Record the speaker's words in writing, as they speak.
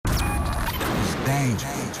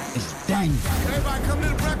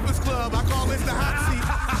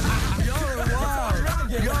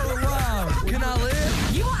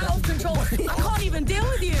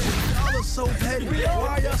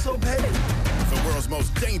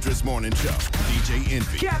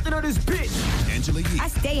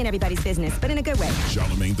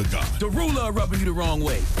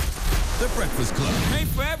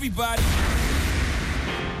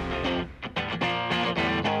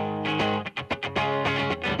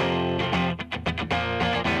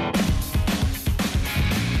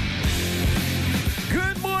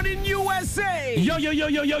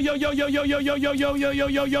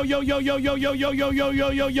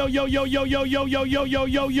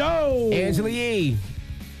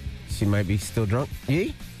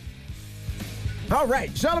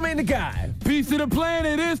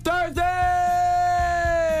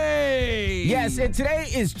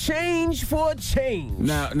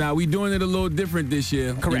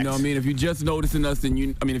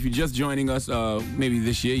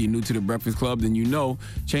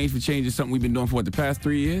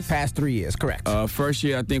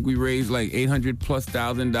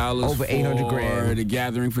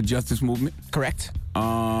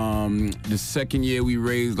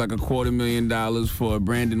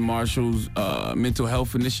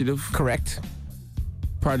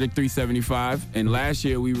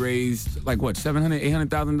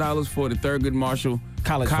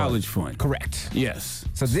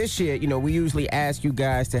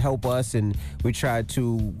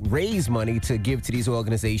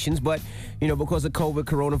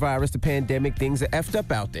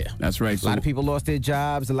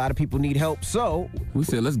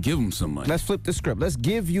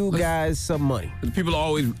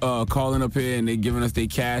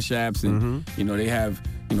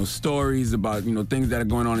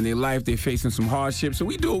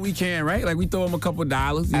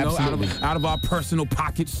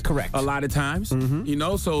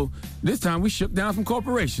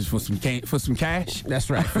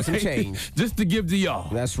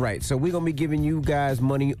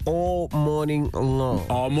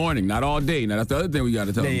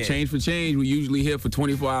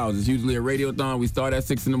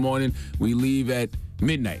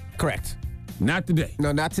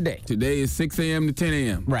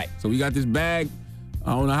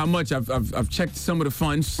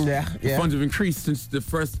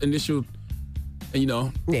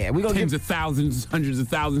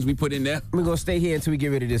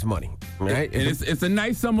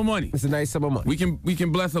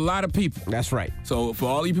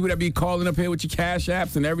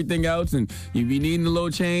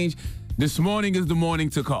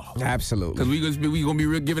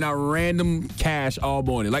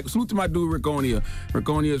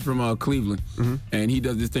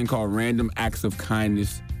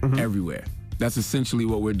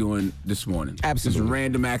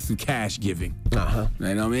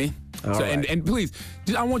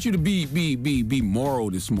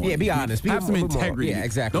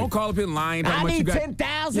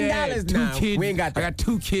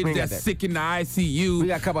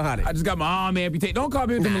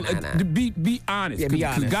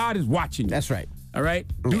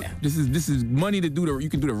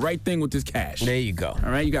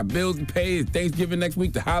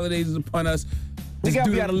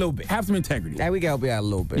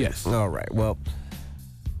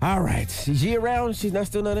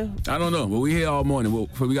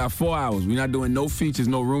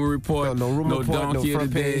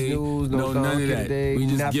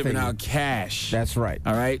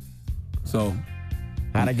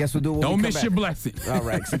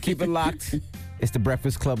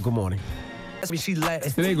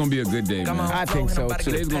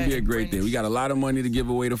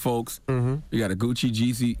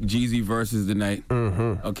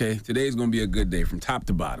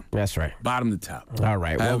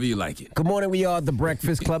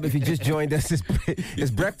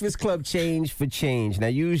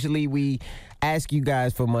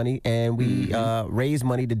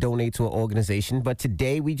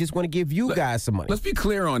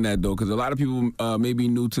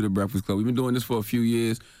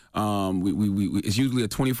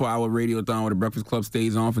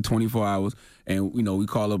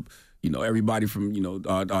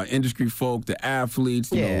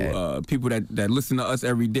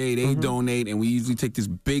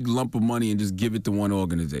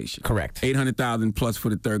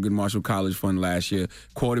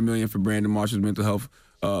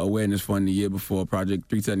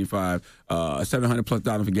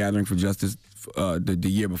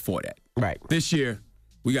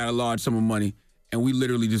and we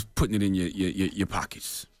literally just putting it in your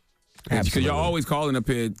pockets. Because Absolutely. you're always calling up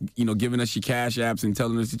here, giving us your cash apps and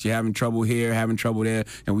telling us that you're having trouble here, having trouble there,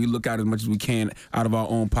 and we look out as much as we can out of our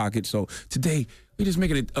own pocket. So today, we're just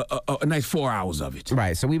making it a nice 4 hours of it.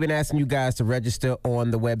 Right. So we've been asking you guys to register on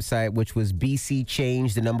the website, which was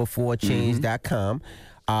bcchange, the number 4change.com.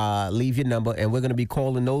 Leave your number, and we're going to be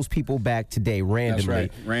calling those people back today randomly.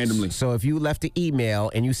 That's right, randomly. So if you left an email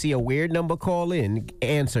and you see a weird number call in,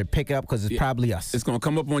 answer, pick up, because it's probably us. It's going to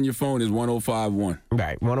come up on your phone as 1051.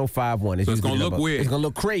 Right, 1051. So it's going to look weird. It's going to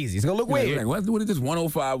look crazy. It's going to look weird. Like, what is this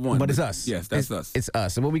 1051? But it's us. Yes, that's us. It's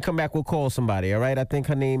us. And when we come back, we'll call somebody, all right? I think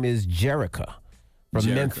her name is Jerica from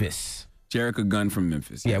Memphis. Jerica Gunn from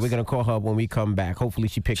Memphis. Yeah, yes. we're going to call her when we come back. Hopefully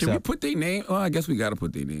she picks Should up. we put their name? Oh, I guess we got to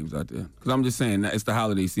put their names out there. Because I'm just saying, it's the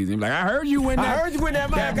holiday season. Like, I heard you win that,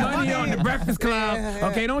 that money on the Breakfast Club.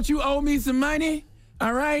 Okay, don't you owe me some money?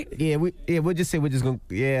 All right? Yeah, we'll just say we're just going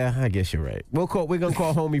to, yeah, I guess you're right. We're going to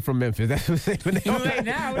call homie from Memphis. That's what we're saying. Right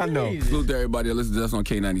now, I know. Salute to everybody that listens to us on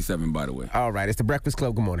K97, by the way. All right, it's the Breakfast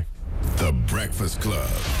Club. Good morning. The Breakfast Club.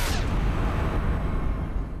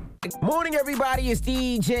 Morning, everybody. It's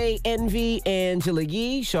DJ Envy, Angela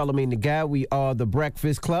Yee, Charlamagne the Guy. We are the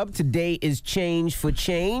Breakfast Club. Today is Change for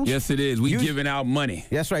Change. Yes, it is. We giving out money.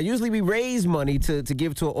 That's right. Usually we raise money to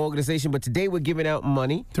give to an organization, but today we're giving out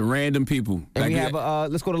money. To random people. And Like we have,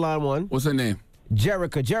 let's go to line one. What's her name?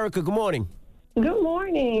 Jerica. Jerica, good morning. Good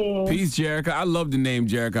morning. Peace, Jerica. I love the name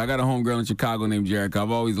Jerica. I got a homegirl in Chicago named Jerica. I've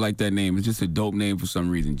always liked that name. It's just a dope name for some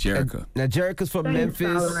reason. Jerica. Now, Jerica's from Thanks,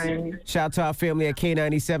 Memphis. Charlamagne. Shout out to our family at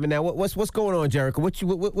K97. Now, what's going on, Jerica?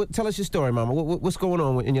 What tell us your story, Mama. What's going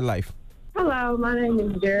on in your life? Hello, my name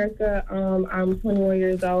is Jerica. I'm 21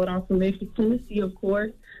 years old. I'm from Memphis, Tennessee, of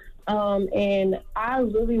course. And I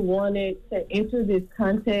really wanted to enter this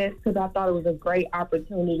contest because I thought it was a great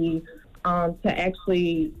opportunity to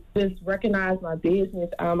actually just recognize my business.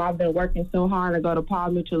 I've been working so hard. I go to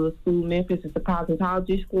Paul Mitchell School, Memphis. It's a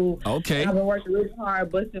cosmetology school. Okay. And I've been working really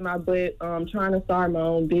hard, busting my butt, trying to start my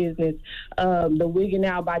own business. The Wigging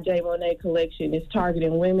Out by J. Monet collection is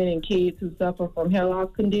targeting women and kids who suffer from hair loss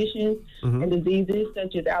conditions and diseases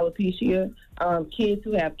such as alopecia, kids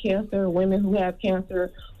who have cancer, women who have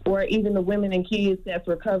cancer, or even the women and kids that's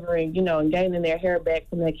recovering, and gaining their hair back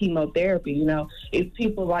from their chemotherapy. It's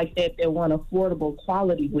people like that want affordable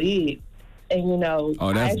quality wigs. And, Oh,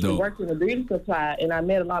 I that's actually dope. worked in a beauty supply, and I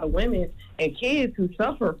met a lot of women and kids who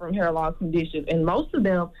suffer from hair loss conditions. And most of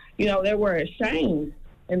them, they were ashamed.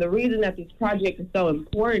 And the reason that this project is so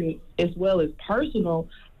important as well as personal,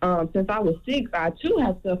 since I was 6, I too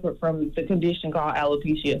have suffered from the condition called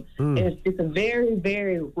alopecia. And it's a very,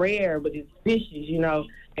 very rare, but it's vicious,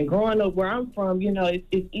 And growing up where I'm from,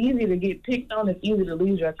 it's easy to get picked on. It's easy to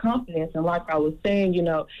lose your confidence. And like I was saying,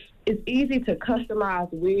 it's easy to customize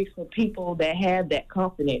wigs for people that have that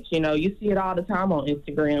confidence. You see it all the time on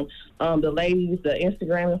Instagram. The ladies, the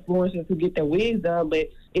Instagram influencers who get their wigs done, but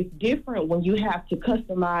it's different when you have to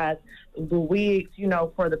customize the wigs,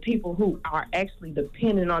 for the people who are actually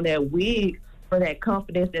dependent on that wig for that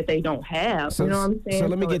confidence that they don't have. So, you know what I'm saying? So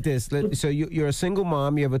let me get this. So you're a single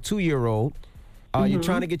mom. You have a 2-year-old. You're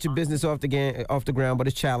trying to get your business off the ground, but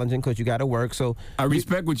it's challenging because you got to work. So I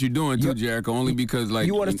respect what you're doing, too, Jerica, only because,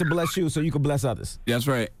 you want us to bless you so you can bless others. That's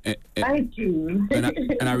right. Thank you.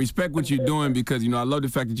 And I respect what you're doing because, I love the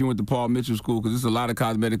fact that you went to Paul Mitchell School because there's a lot of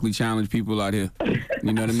cosmetically challenged people out here.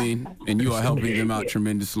 You know what I mean? And you are helping them out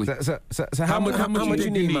tremendously. So how much you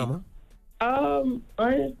need, Mama?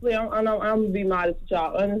 Honestly, I'm going to be modest with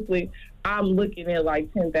y'all. Honestly, I'm looking at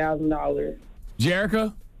like $10,000.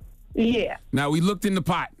 Jerica? Yeah. Now we looked in the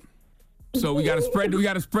pot. So we gotta spread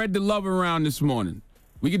the love around this morning.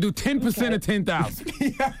 We can do 10% of 10,000.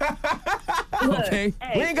 Okay?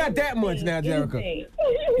 Hey, We ain't got that much now, Jerica. anything.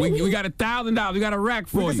 We got $1,000. We got a rack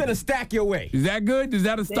for We can you. send a stack your way. Is that good? Is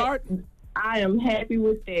that a start? I am happy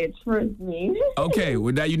with that. Trust me. Okay,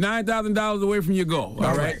 well now you're $9,000 away from your goal.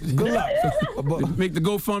 All right. Good luck. Make the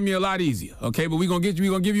GoFundMe a lot easier. Okay, but we're gonna give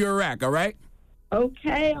you a rack, all right?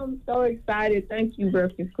 Okay, I'm so excited. Thank you,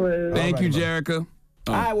 Breakfast Club. Thank you, Jerica.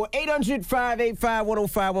 All right, well,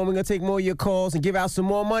 800-585-1051. We're going to take more of your calls and give out some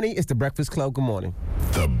more money. It's the Breakfast Club. Good morning.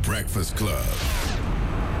 The Breakfast Club.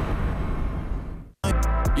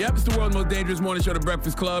 Yep, it's the world's most dangerous morning show, The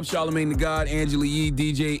Breakfast Club. Charlamagne the God, Angela Yee,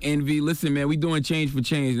 DJ Envy. Listen, man, we doing Change for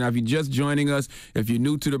Change. Now, if you're just joining us, if you're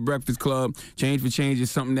new to The Breakfast Club, Change for Change is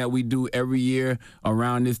something that we do every year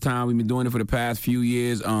around this time. We've been doing it for the past few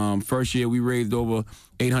years. First year, we raised over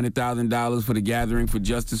 $800,000 for the Gathering for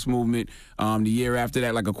Justice Movement. The year after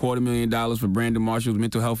that, like $250,000 for Brandon Marshall's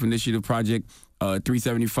Mental Health Initiative Project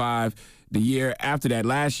 375. The year after that,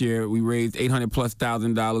 last year, we raised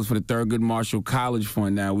 $800,000+ for the Thurgood Marshall College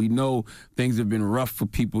Fund. Now, we know things have been rough for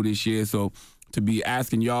people this year, so to be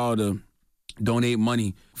asking y'all to donate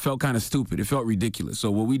money felt kind of stupid. It felt ridiculous. So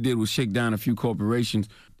what we did was shake down a few corporations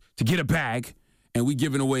to get a bag, and we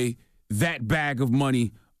giving away that bag of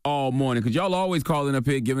money all morning. Because y'all always calling up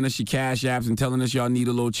here, giving us your cash apps and telling us y'all need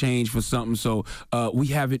a little change for something. So we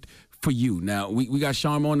have it for you. Now, we got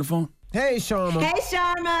Sharma on the phone. Hey, Sharma. Hey,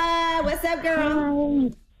 Sharma. What's up,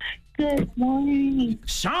 girl? Good morning.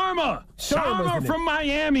 Sharma from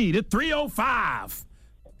Miami, the 305.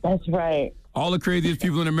 That's right. All the craziest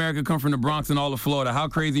people in America come from the Bronx and all of Florida. How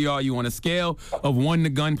crazy are you on a scale of 1 to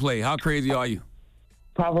gunplay? How crazy are you?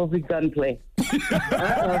 Probably gunplay. Now,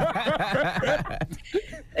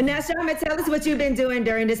 Sharma, tell us what you've been doing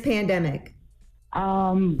during this pandemic.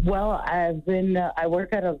 Well, I work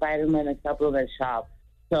at a vitamin and supplement shop,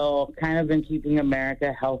 so kind of been keeping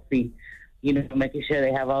America healthy, making sure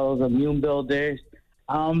they have all those immune builders.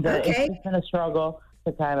 But it's just been a struggle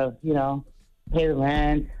to kind of, pay the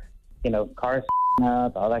rent, cars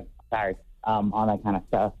up, all that kind of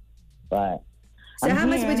stuff. But so how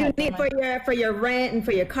much would you need for your rent and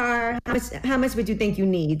for your car? How much would you think you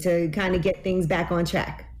need to kind of get things back on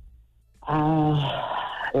track?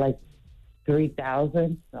 Like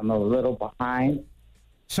 $3,000. I'm a little behind.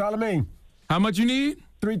 Charlamagne, how much you need?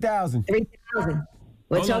 $3,000. $3,000.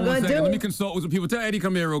 What y'all gonna do? Let me consult with some people. Tell Eddie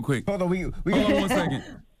come here real quick. Hold on, we Hold on 1 second.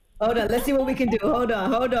 Hold on, let's see what we can do. Hold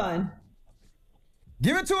on.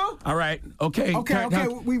 give it to her. All right. Okay. Okay.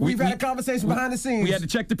 We've had a conversation behind the scenes. We had to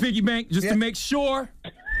check the piggy bank just to make sure.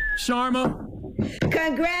 Sharma.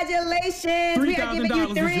 Congratulations. We are giving you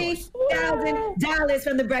 $3,000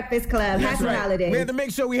 from the Breakfast Club. Happy holidays. We had to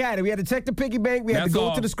make sure we had it. We had to check the piggy bank. We had to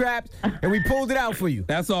go to the scraps, and we pulled it out for you.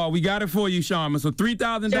 That's all. We got it for you, Sharma. So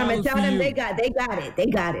 $3,000 Sharma, tell for them you. they got it. They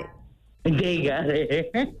got it. Well,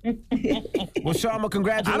 Sharma,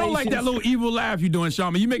 congratulations. I don't like that little evil laugh you're doing,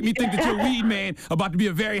 Sharma. You make me think that your weed man about to be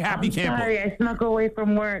a very happy camper. Sorry, I snuck away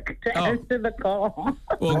from work to answer the call.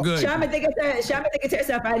 Well, good. Sharma thinking to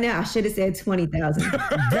herself right now, I should have said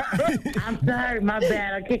 $20,000. I'm sorry, my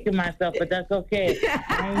bad. I'm kicking myself, but that's okay.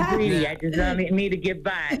 I ain't greedy. I just don't need to get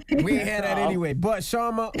by. We ain't had that anyway. But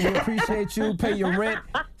Sharma, we appreciate you. Pay your rent,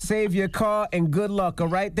 save your car, and good luck, all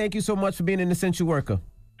right? Thank you so much for being an essential worker.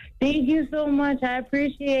 Thank you so much. I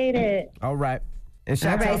appreciate it. All right. And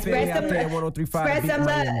shout out to Eddie out there at 103.5. Spread some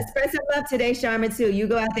love today, Sharma, too. You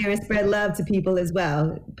go out there and spread love to people as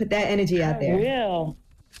well. Put that energy out there. I will.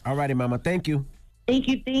 All righty, Mama. Thank you.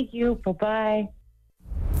 Thank you. Bye-bye.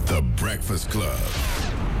 The Breakfast Club.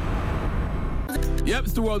 Yep,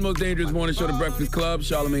 it's the world's most dangerous morning show, The Breakfast Club.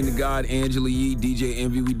 Charlamagne the God, Angela Yee, DJ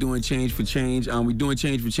Envy. We doing Change for Change. We doing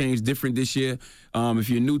Change for Change different this year. If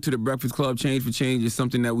you're new to The Breakfast Club, Change for Change is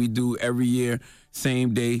something that we do every year,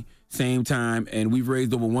 same day, same time. And we've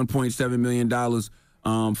raised over $1.7 million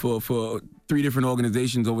for 3 different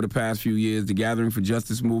organizations over the past few years: the Gathering for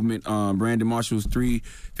Justice Movement, Brandon Marshall's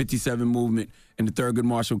 357 Movement, and the Thurgood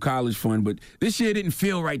Marshall College Fund. But this year didn't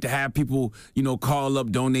feel right to have people, call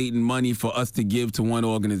up donating money for us to give to one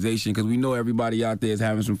organization, because we know everybody out there is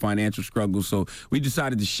having some financial struggles. So we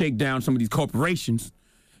decided to shake down some of these corporations,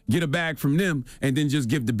 get a bag from them, and then just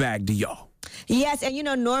give the bag to y'all. Yes, and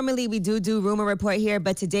normally we do Rumor Report here,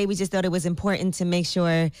 but today we just thought it was important to make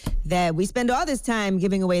sure that we spend all this time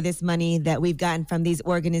giving away this money that we've gotten from these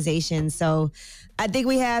organizations. So I think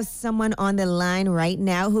we have someone on the line right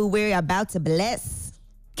now who we're about to bless.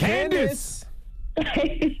 Candace!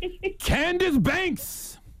 Candace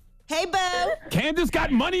Banks! Hey, Bo! Candace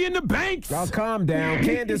got money in the banks! Y'all calm down.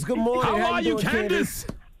 Candace, good morning. How are you, doing, Candace?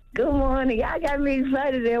 Good morning. Y'all got me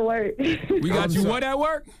excited at work. We got you what at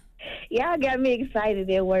work? Y'all got me excited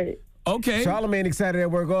at work. Okay. Charlamagne excited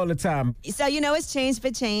at work all the time. So it's Change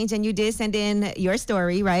for Change, and you did send in your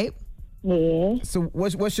story, right? Yeah. So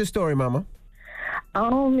what's your story, Mama?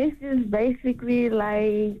 This is basically like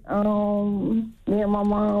me and my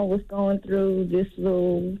mom was going through this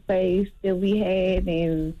little phase that we had,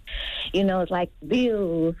 and it's like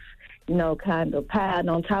bills, kind of piled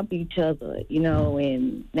on top of each other,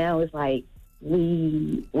 and now it's like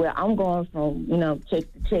I'm going from, check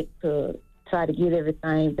to check to try to get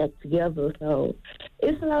everything back together. So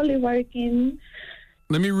it's slowly working.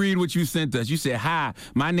 Let me read what you sent us. You said, "Hi,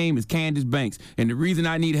 my name is Candace Banks, and the reason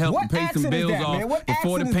I need help to pay some bills off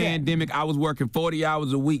before the pandemic, I was working 40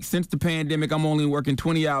 hours a week. Since the pandemic, I'm only working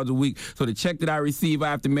 20 hours a week. So the check that I receive, I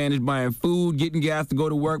have to manage buying food, getting gas to go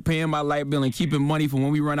to work, paying my light bill, and keeping money for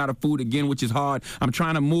when we run out of food again, which is hard. I'm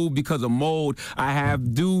trying to move because of mold I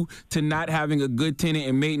have due to not having a good tenant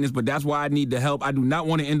and maintenance, but that's why I need the help. I do not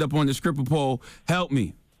want to end up on the stripper pole. Help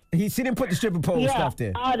me." She didn't put the stripper pole stuff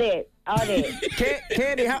there. All that.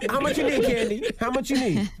 Candy, how much you need, Candy? How much you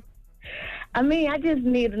need? I mean, I just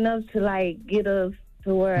need enough to like get us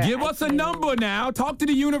to where. Give us a number now. Talk to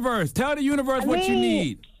the universe. Tell the universe what you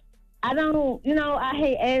need. I don't, I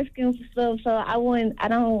hate asking for stuff, so I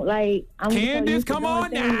don't like. Candace, come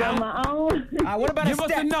on now. On my own. What about Give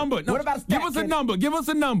us a number. No, what about a give us a number. Give us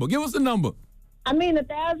a number. Give us a number. I mean,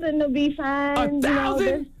 1,000 will be fine.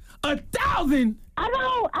 1,000? 1,000? I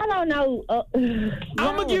don't know. I'm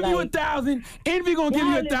gonna give you 1,000. Envy gonna give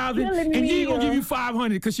you 1,000, and Yee gonna give you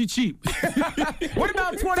 500 because she cheap. What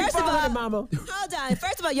about 2,500, Mama? Hold on.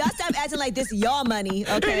 First of all, y'all stop acting like this y'all money,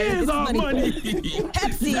 okay? It is our money.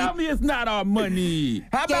 Pepsi. Tell me it's not our money.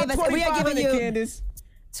 How about 2,500, Candace?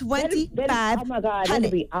 25. Oh my God,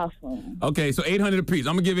 that'd be awesome. Okay, so 800 apiece.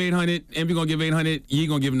 I'm gonna give 800. Envy gonna give 800. Yee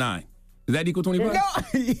gonna give 9. Does that equal 25? No.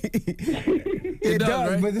 It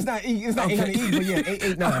does, right? but it's not 800 each, but yeah,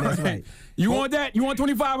 8, 9, that's right. You want that? You want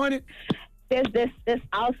 2,500? That's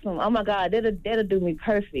awesome. Oh my God, that'll do me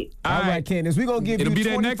perfect. All right, Candace, we're gonna give It'll you be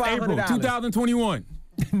that next April, 2021.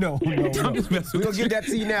 No. I'm just messing We're with gonna give that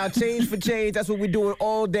to you now. Change for change. That's what we're doing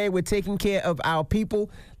all day. We're taking care of our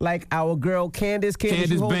people, like our girl Candace.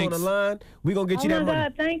 Candace, you hold Banks. on the line. We're gonna get you that money. Oh my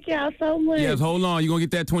God, thank y'all so much. Yes, hold on. You're going to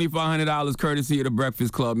get that $2,500 courtesy of the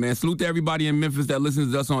Breakfast Club, man. Salute to everybody in Memphis that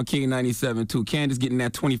listens to us on King 97, too. Candace getting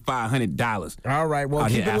that $2,500. All right, well, Out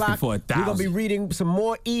keep here it asking locked. for We're 1,000. going to be reading some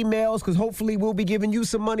more emails because hopefully we'll be giving you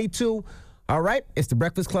some money, too. All right, it's the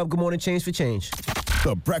Breakfast Club. Good morning, Change for Change.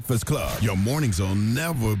 The Breakfast Club. Your mornings will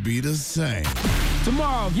never be the same.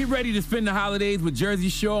 Tomorrow, get ready to spend the holidays with Jersey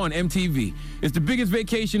Shore on MTV. It's the biggest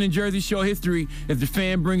vacation in Jersey Shore history as the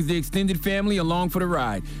fan brings the extended family along for the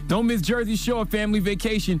ride. Don't miss Jersey Shore Family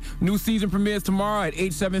Vacation. New season premieres tomorrow at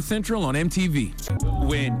 8, 7 Central on MTV.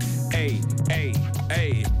 Win. Hey.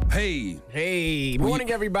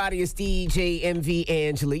 Morning, everybody. It's DJ MV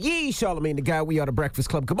Angela Yee, Charlamagne the Guy. We are the Breakfast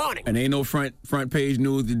Club. Good morning. And ain't no front page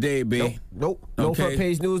news today, babe. Nope. No Okay. front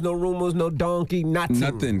page news, no rumors, no donkey, nothing.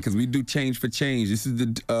 Nothing, because we do change for change. This is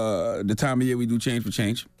the time of year we do change for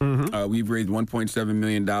change. We've raised $1.7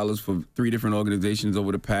 million for 3 different organizations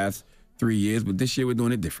over the past 3 years, but this year we're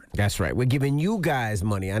doing it different. That's right. We're giving you guys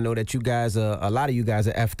money. I know that you guys, a lot of you guys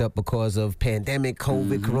are effed up because of pandemic,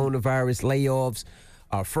 COVID, coronavirus, layoffs,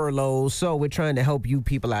 furloughs. So we're trying to help you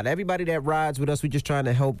people out. Everybody that rides with us, we're just trying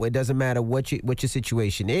to help. It doesn't matter what your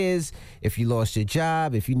situation is. If you lost your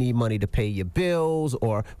job, if you need money to pay your bills,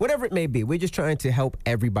 or whatever it may be. We're just trying to help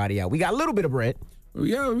everybody out. We got a little bit of bread.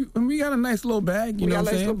 Yeah, we got a nice little bag. You know what I'm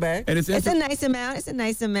saying? Little bag. And It's a nice amount. It's a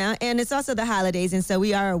nice amount. And it's also the holidays. And so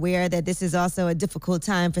we are aware that this is also a difficult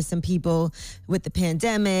time for some people with the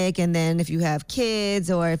pandemic. And then if you have kids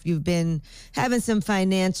or if you've been having some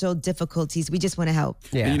financial difficulties, we just want to help.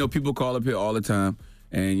 Yeah. And, people call up here all the time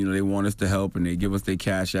and, they want us to help and they give us their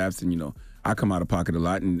cash apps and, I come out of pocket a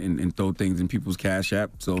lot and throw things in people's cash app.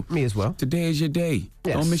 So Me as well. Today is your day.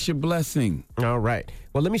 Yes. Don't miss your blessing. All right.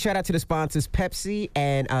 Well, let me shout out to the sponsors, Pepsi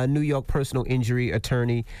and New York personal injury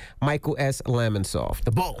attorney Michael S. Lamonsoff. The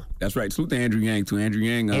Bull. That's right. Salute to Andrew Yang, too. Andrew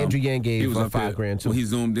Yang. Andrew Yang gave he was up here. $5,000 too. Well, he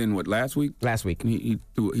zoomed in, last week? Last week. He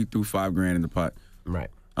threw $5,000 in the pot. Right.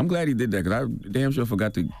 I'm glad he did that because I damn sure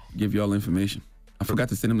forgot to give y'all information. I forgot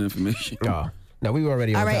to send him the information. Oh. No, we were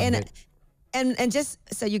already on All right. top of it. And just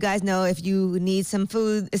so you guys know, if you need some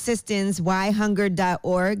food assistance,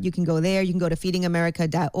 whyhunger.org, you can go there. You can go to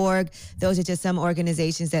feedingamerica.org. Those are just some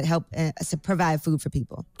organizations that help provide food for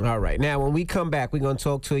people. All right. Now, when we come back, we're going to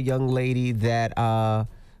talk to a young lady that,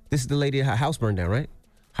 this is the lady, her house burned down, right?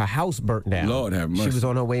 Her house burnt down. Lord have mercy. She was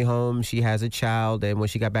on her way home. She has a child. And when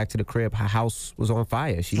she got back to the crib, her house was on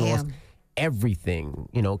fire. She lost everything.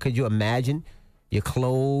 Could you imagine? Your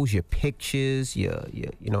clothes, your pictures, your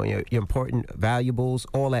important valuables,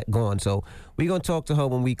 all that gone. So we're going to talk to her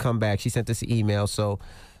when we come back. She sent us an email, so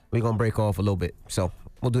we're going to break off a little bit. So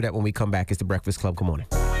we'll do that when we come back. It's the Breakfast Club. Good morning.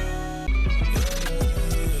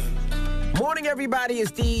 Morning, everybody.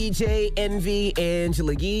 It's DJ NV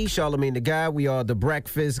Angela Yee, Charlamagne the Guy. We are the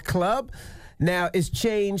Breakfast Club. Now, it's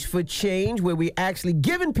Change for Change, where we actually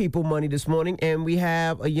giving people money this morning, and we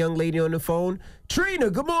have a young lady on the phone. Trina,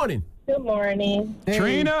 good morning. Good morning. Hey,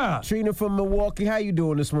 Trina. Trina from Milwaukee. How you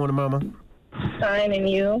doing this morning, Mama? Fine, and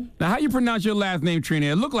you? Now, how you pronounce your last name, Trina?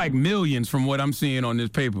 It look like millions from what I'm seeing on this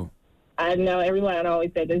paper. I know everyone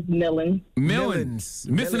always said it's Millin. Millins.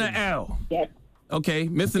 Missing an L. Yes. Okay,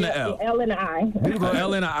 missing an L. L and I.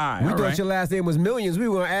 L and an I. We All thought right. your last name was Millions. We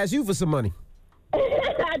were going to ask you for some money.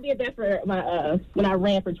 I did that for my when I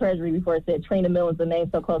ran for treasury before. It said Trina Mills, the name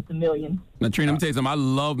so close to millions. Now, Trina, let me tell you something. I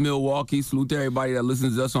love Milwaukee. Salute to everybody that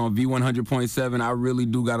listens to us on V100.7. I really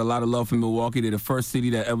do got a lot of love for Milwaukee. They're the first city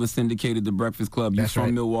that ever syndicated the Breakfast Club. You're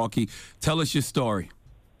from Milwaukee. Tell us your story.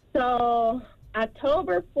 So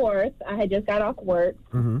October 4th, I had just got off work,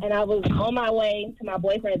 and I was on my way to my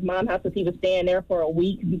boyfriend's mom's house because he was staying there for a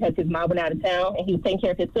week because his mom went out of town, and he was taking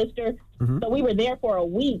care of his sister. So we were there for a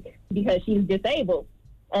week because she's disabled.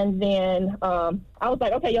 And then I was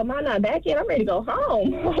like, okay, your mom not back yet. I'm ready to go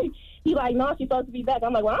home. He's like, no, she's supposed to be back.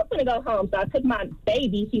 I'm like, well, I'm going to go home. So I took my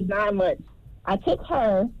baby. She's 9 months. I took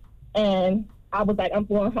her, and I was like, I'm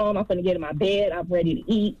going home. I'm going to get in my bed. I'm ready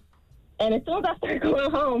to eat. And as soon as I started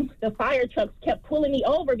going home, the fire trucks kept pulling me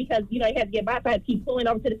over because, you know, I had to get by, so I had to keep pulling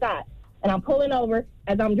over to the side. And I'm pulling over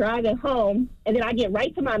as I'm driving home, and then I get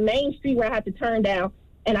right to my main street where I have to turn down,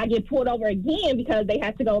 and I get pulled over again because they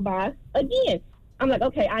have to go by again. I'm like,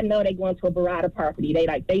 okay, I know they're going to a Barada property.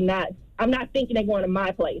 I'm not thinking they're going to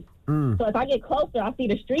my place. So as I get closer, I see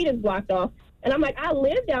the street is blocked off, and I'm like, I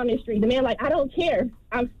live down this street. The man like, I don't care.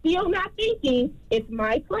 I'm still not thinking it's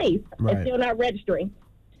my place. Right. It's still not registering.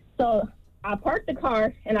 So I parked the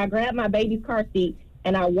car, and I grabbed my baby's car seat,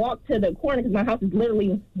 and I walked to the corner because my house is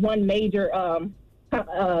literally one major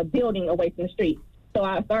building away from the street. So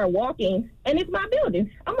I started walking, and it's my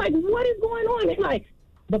building. I'm like, what is going on? They're like,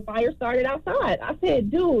 the fire started outside. I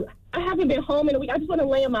said, dude, I haven't been home in a week. I just want to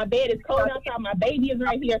lay in my bed. It's cold outside. My baby is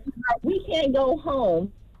right here. We can't go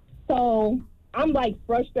home. So I'm, like,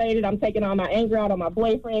 frustrated. I'm taking all my anger out on my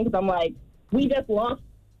boyfriend because I'm like, we just lost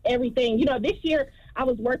everything. You know, this year I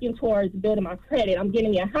was working towards building my credit. I'm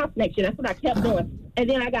getting me a house next year. That's what I kept doing. And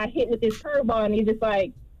then I got hit with this curveball, and he's just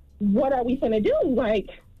like, what are we going to do? Like,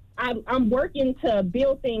 I'm working to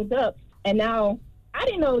build things up, and now I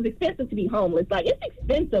didn't know it was expensive to be homeless. Like, it's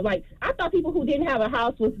expensive. Like, I thought people who didn't have a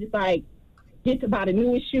house was just like, get to buy the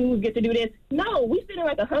newest shoes, get to do this. No, we spending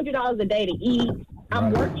like $100 a day to eat.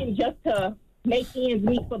 I'm working just to make ends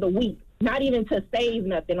meet for the week, not even to save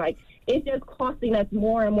nothing. Like, it's just costing us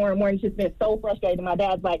more and more and more. It's just been so frustrating. My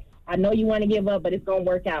dad's like, I know you want to give up, but it's going to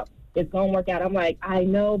work out. It's going to work out. I'm like, I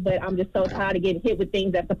know, but I'm just so tired of getting hit with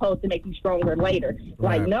things that's supposed to make you stronger later.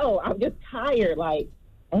 Like, no, I'm just tired. Like,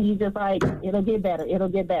 and he's just like, it'll get better. It'll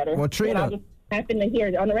get better. Well, Trina, and I just happened to hear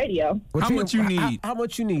it on the radio. Well, How much you need? How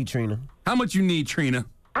much you need, Trina? How much you need, Trina?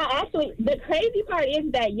 The crazy part is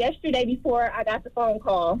that yesterday before I got the phone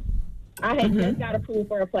call, I had just got approved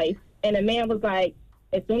for a place. And the man was like,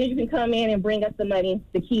 as soon as you can come in and bring us the money,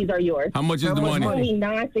 the keys are yours. How much is the money? Only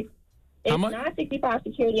 $965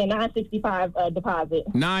 security and $965 deposit.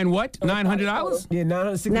 What? $900? Yeah,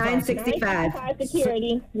 $965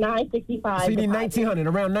 security, $965. So you need $1,900,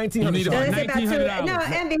 around $1,900. You need about $1,900. No,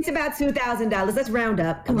 Envy, it's about $2,000. Let's round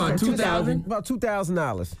up. Come About on, $2,000? About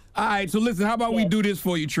 $2,000. All right, so listen, how about we do this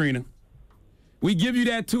for you, Trina? We give you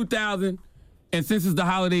that $2,000, and since it's the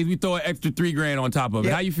holidays, we throw an extra $3,000 on top of it.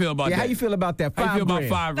 Yeah. How you feel about that? How you feel about that? How you feel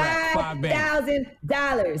about $5,000?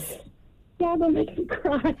 $5,000. Y'all gonna make me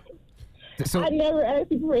cry. So, I never asked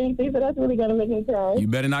you for anything, so that's really gonna make me cry. You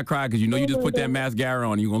better not cry because you know you just put that mascara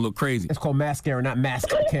on and you're going to look crazy. it's called mascara, not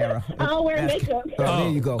mascara. I don't wear makeup. Oh, there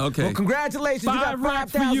you go. Okay. Well, congratulations. You got $5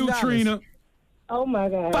 racks for you, $5,000. Trina. Oh my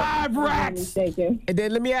God. 5 racks. Mistaken. And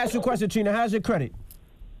then let me ask you a question, Trina. How's your credit?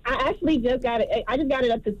 I actually just got it. I just got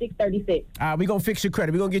it up to 636. All right, we're going to fix your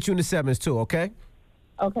credit. We're going to get you in the 7s too, okay?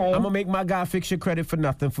 Okay. I'm going to make my guy fix your credit for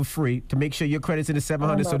nothing, for free, to make sure your credit's in the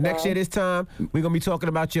 700. So next year this time, we're going to be talking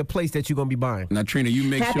about your place that you're going to be buying. Now, Trina, you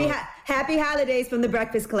make sure. Happy holidays from the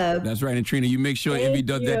Breakfast Club. That's right. And Trina, you make sure Envy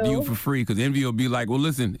does that to you for free because Envy will be like, well,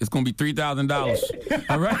 listen, it's going to be $3,000.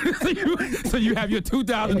 All right? so you have your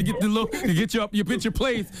 $2,000 to get to get you up, you pitch your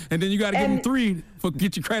place, and then you got to give them $3 for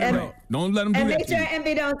get your credit right. Don't let them do that. And make sure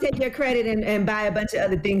Envy don't take your credit and buy a bunch of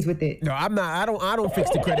other things with it. No, I'm not. I don't fix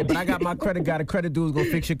the credit, but I got my credit guy. The credit dude's going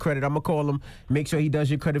to fix your credit. I'm going to call him, make sure he does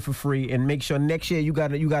your credit for free, and make sure next year you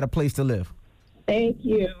got a place to live. Thank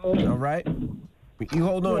you. All right? You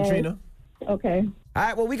hold on, Trina. Okay. All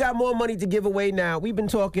right, well, we got more money to give away now. We've been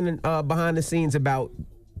talking behind the scenes about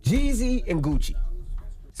Jeezy and Gucci.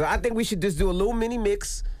 So I think we should just do a little mini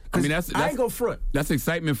mix. I ain't gonna front. That's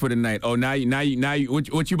excitement for the night. Oh, now you.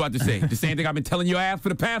 What you about to say? The same thing I've been telling your ass for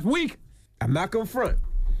the past week. I'm not gonna front.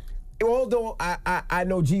 Although I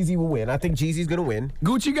know Jeezy will win. I think Jeezy's gonna win.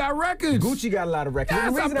 Gucci got records. Gucci got a lot of records.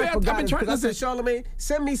 Yes, the reason I forgot is because I said, listen. Charlamagne,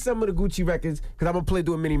 send me some of the Gucci records because I'm gonna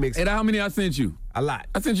do a mini mix. And how many I sent you? A lot.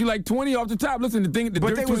 I sent you like 20 off the top. Listen,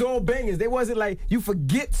 but they was all bangers. They wasn't like, you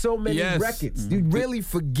forget so many records. You really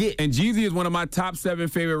forget. And Jeezy is one of my top 7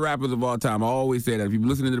 favorite rappers of all time. I always say that. If you've been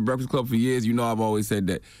listening to The Breakfast Club for years, you know I've always said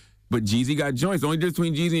that. But Jeezy got joints. The only difference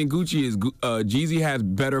between Jeezy and Gucci is Jeezy has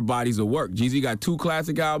better bodies of work. Jeezy got 2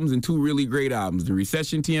 classic albums and 2 really great albums. The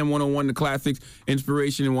Recession, TM 101, the classics,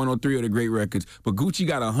 Inspiration, and 103 are the great records. But Gucci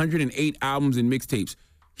got 108 albums and mixtapes.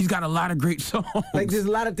 He's got a lot of great songs. Like, there's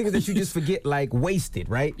a lot of things that you just forget, like Wasted,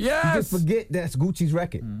 right? Yes. You just forget that's Gucci's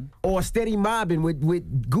record. Or Steady Mobbing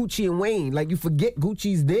with Gucci and Wayne. Like, you forget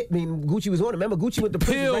Gucci's I mean, Gucci was on it. Remember, Gucci with the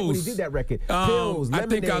Pills right when he did that record. Pills, I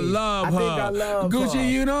Think I Love Her. I Think I Love Gucci, Her.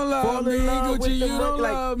 you don't love me. Gucci, you don't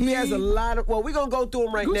love me. He has a lot of, well, we're going to go through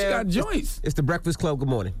them right now. Gucci got joints. It's the Breakfast Club. Good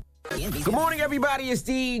morning. Good morning, everybody. It's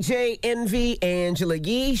DJ Envy, Angela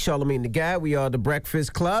Yee, Charlamagne the Guy. We are the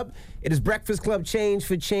Breakfast Club. It is Breakfast Club Change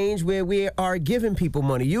for Change, where we are giving people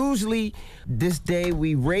money. Usually, this day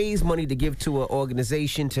we raise money to give to an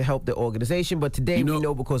organization to help the organization. But today, we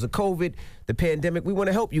know because of COVID, the pandemic, we want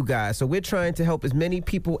to help you guys. So we're trying to help as many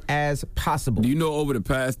people as possible. Do you know over the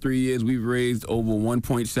past 3 years, we've raised over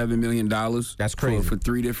 $1.7 million? That's crazy. For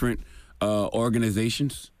 3 different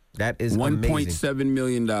organizations. That is amazing. $1.7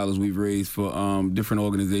 million we've raised for different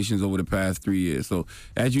organizations over the past 3 years. So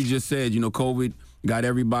as you just said, COVID got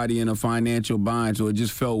everybody in a financial bind. So it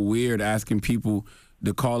just felt weird asking people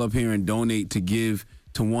to call up here and donate to give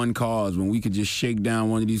to one cause when we could just shake down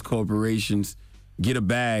one of these corporations, get a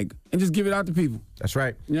bag, and just give it out to people. That's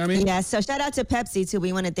right. You know what I mean? Yeah, so shout out to Pepsi, too.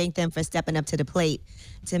 We want to thank them for stepping up to the plate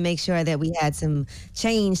to make sure that we had some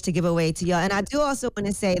change to give away to y'all. And I do also want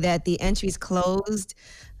to say that the entry's closed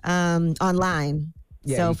online.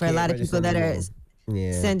 Yeah, so you for a can't lot of people that are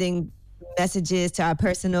sending messages to our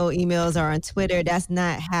personal emails or on Twitter, that's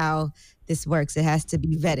not how this works. It has to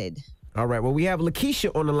be vetted. All right. Well, we have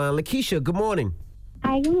Lakeisha on the line. Lakeisha, good morning.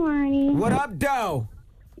 Hi, good morning. What up, doe?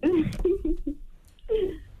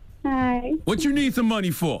 Hi. What you need some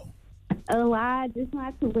money for? A lot, just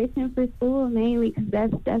my tuition for school mainly, because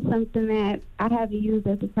that's something that I have to use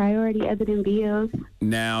as a priority other than bills.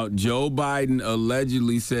 Now, Joe Biden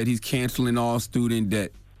allegedly said he's canceling all student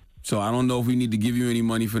debt. So I don't know if we need to give you any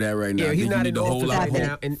money for that right now. Yeah, I he's think you not need to hold out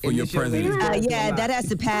now, hope for your president. Yeah, that has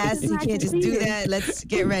to pass. You can't just do that. Let's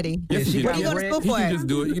get ready. Yes, what are you going to school He for? can just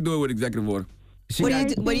do it. You can do it with executive order. What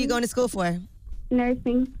are you going to school for?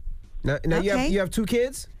 Nursing. Now you have 2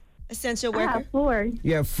 kids? Essential I worker. have 4.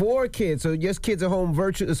 You have 4 kids, so your kids are home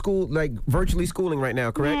virtually schooling right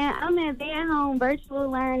now, correct? Yeah, I'm in home virtual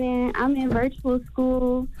learning. I'm in virtual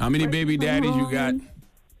school. How many baby daddies you got?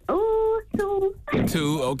 Oh, 2.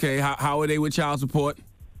 2. Okay. How are they with child support?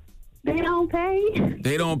 They don't pay.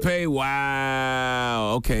 They don't pay?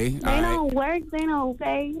 Wow. Okay. They don't work. They don't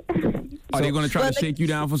pay. Are they going to try to shake you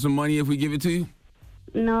down for some money if we give it to you?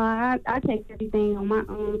 No, I take everything on my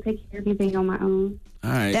own. Take everything on my own. All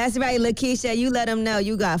right. That's right, Lakeisha. You let them know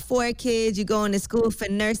you got 4 kids. You going to school for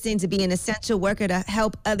nursing to be an essential worker to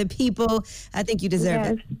help other people. I think you deserve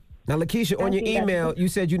it. Now, Lakeisha, on your email, you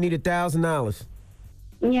said you need $1,000.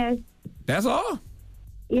 Yes. That's all?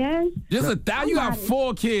 Yes. Just 1,000? You got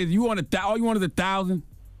 4 kids. You want all you want is 1,000?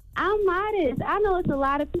 I'm modest. I know it's a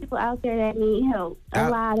lot of people out there that need help. A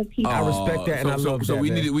lot of people. I respect that, and I love that.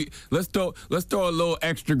 So let's throw a little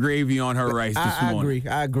extra gravy on her rice this morning.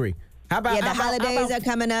 I agree. How about the holidays are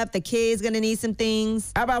coming up. The kids gonna need some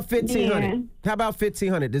things. How about $1,500? Yeah. How about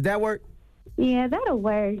 $1,500? Does that work? Yeah, that'll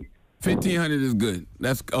work. 1,500 is good.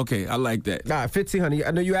 That's okay. I like that. All right, $1,500.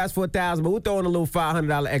 I know you asked for 1,000, but we'll throw in a little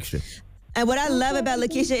 $500 extra. And what I love about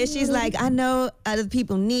Lakeisha is she's like, I know other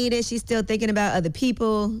people need it. She's still thinking about other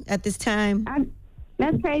people at this time.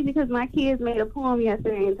 That's crazy because my kids made a poem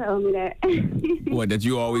yesterday and told me that. What, that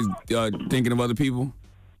you always thinking of other people?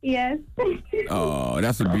 Yes. Oh,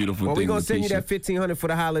 that's a beautiful Well, thing. we're going to send you that $1,500 for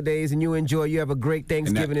the holidays, and you enjoy. You have a great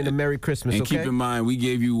Thanksgiving and a Merry Christmas, and okay? keep in mind, we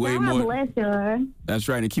gave you way God more. bless you. That's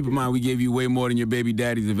right. And keep in mind, we gave you way more than your baby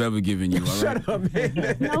daddies have ever given you, all right? Shut up,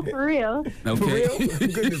 man. No, for real. Okay. For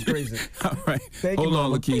real? Goodness gracious. All right. Thank you, Hold on,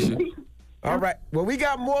 Mama. Lakeisha. All right. Well, we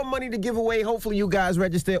got more money to give away. Hopefully, you guys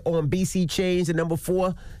register on BC Change, the number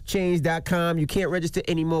 4change.com. You can't register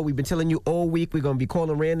anymore. We've been telling you all week. We're going to be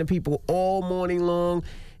calling random people all morning long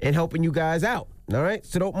and helping you guys out. All right?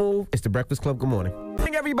 So don't move. It's the Breakfast Club. Good morning. Good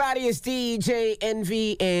morning, everybody. It's DJ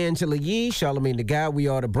Envy, Angela Yee, Charlamagne the Guy. We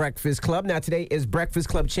are the Breakfast Club. Now, today is Breakfast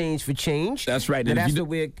Club Change for Change. That's right. And that's what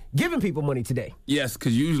we're giving people money today. Yes,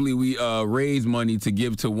 because usually we raise money to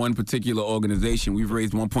give to one particular organization. We've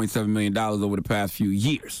raised $1.7 million over the past few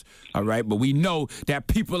years. All right? But we know that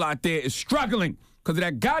people out there is struggling because of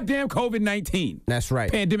that goddamn COVID-19. That's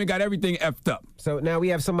right. Pandemic got everything effed up. So now we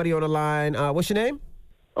have somebody on the line. What's your name?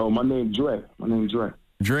 Oh, my name's Dre.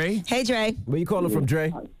 Dre? Hey, Dre. Where you calling from,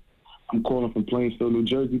 Dre? I'm calling from Plainsfield, New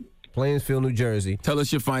Jersey. Plainsfield, New Jersey. Tell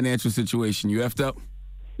us your financial situation. You effed up?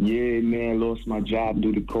 Yeah, man, lost my job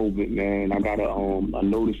due to COVID, man. I got a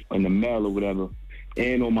notice in the mail or whatever,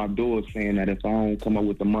 and on my door saying that if I don't come up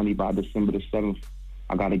with the money by December the 7th,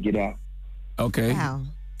 I got to get out. Okay. Wow.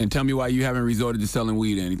 And tell me why you haven't resorted to selling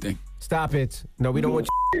weed or anything. Stop it. No, we don't want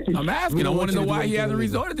you. I'm asking. I want to know why he hasn't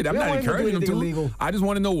resorted to that. I'm not encouraging him to. Illegal. I just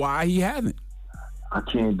want to know why he hasn't. I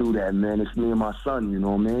can't do that, man. It's me and my son, you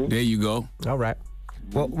know what I mean? There you go. All right.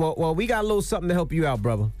 Well, we got a little something to help you out,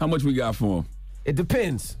 brother. How much we got for him? It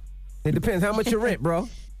depends. It depends. How much your rent, bro?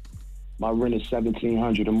 My rent is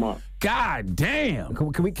 $1,700 a month. God damn.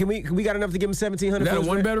 Can we got enough to give him $1,700? Is that a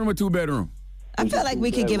one bedroom or two bedroom? I feel like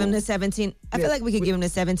we could give him the 17. I feel like we could give him the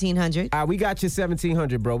 1,700. We got you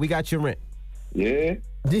 1,700, bro. We got your rent. Yeah?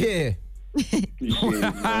 Yeah. Appreciate it,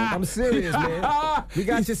 man. I'm serious, man. We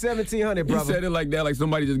got you 1,700, He brother. said it like that, like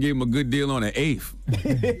somebody just gave him a good deal on an eighth.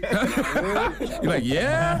 You're like,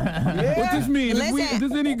 yeah? What this mean? Is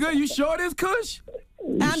this any good? You sure this kush?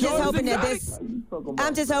 I'm just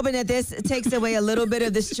hoping that this takes away a little bit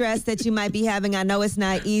of the stress that you might be having. I know it's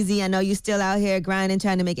not easy. I know you're still out here grinding,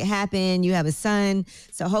 trying to make it happen. You have a son.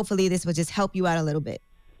 So hopefully this will just help you out a little bit.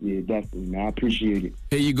 Yeah, definitely, man. I appreciate it.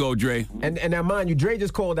 Here you go, Dre. And now, mind you, Dre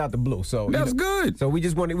just called out the blue. So that's good. So we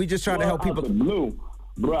just trying to help people. The blue.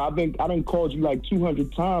 Bro, I done called you like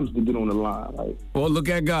 200 times to get on the line. Like, well, look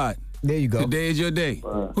at God. There you go. Today is your day.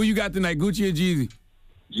 Who you got tonight, Gucci or Jeezy?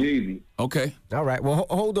 Jeezy. Okay. All right. Well,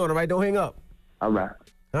 hold on. All right. Don't hang up. All right.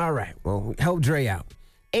 All right. Well, help Dre out.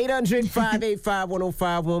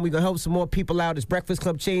 800-585-1051. We're going to help some more people out. It's Breakfast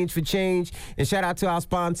Club Change for Change. And shout out to our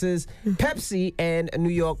sponsors, Pepsi and New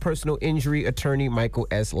York personal injury attorney Michael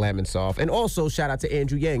S. Lamonsoff. And also shout out to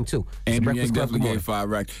Andrew Yang, too. Andrew Yang definitely gave 5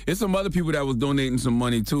 racks. There's some other people that was donating some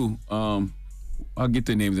money, too. I'll get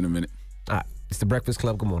their names in a minute. All right. It's the Breakfast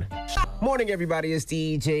Club. Good morning. Morning, everybody. It's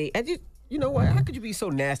DJ. And you know what? How could you be so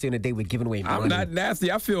nasty on a day with giving away money? I'm not nasty.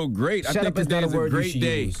 I feel great. Shut I think up this is not day a is a word you great should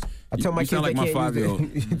day. use. I tell my you kids sound like they my can't use 5-year-old.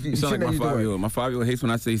 it. You sound like my 5-year-old. My 5-year-old hates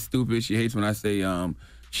when I say stupid. She hates when I say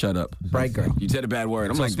shut up. Right, girl. You said a bad word.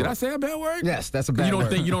 I'm like, did I say a bad word? Yes, that's a bad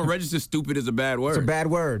word. You don't register stupid as a bad word. It's a bad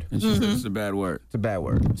word. And she said it's a bad word. It's a bad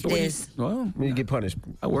word. So It is. Well, You get punished.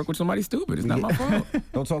 I work with somebody stupid. It's not my fault.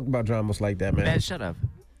 Don't talk about dramas like that, man. Man, shut up.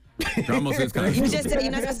 Drama says kind of You stupid. just said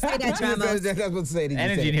you're not supposed to say that drama. That's what say.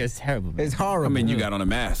 Energy in here is terrible, man. It's horrible. I mean, you got on a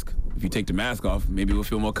mask. If you take the mask off, maybe we'll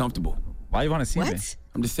feel more comfortable. Why you want to see me? What?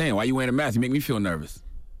 I'm just saying, why you wearing a mask? You make me feel nervous.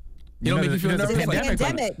 You don't make me feel there's a nervous? It's a pandemic.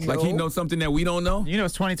 pandemic. Like he knows something that we don't know? You know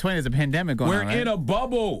it's 2020. There's a pandemic going We're on, right? in a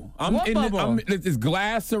bubble. What bubble? There's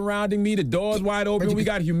glass surrounding me. The door's wide open. We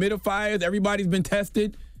got humidifiers. Everybody's been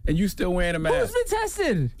tested. And you still wearing a mask. Who's been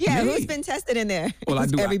tested? Yeah, Me. who's been tested in there? Well, I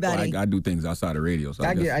do. Everybody. I do things outside of radio. So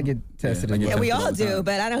I guess- get tested. I as get well. Yeah, we tested all the do, time.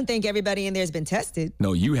 but I don't think everybody in there has been tested.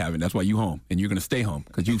 No, you haven't. That's why you home. And you're going to stay home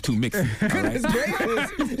because you too mixy. All right?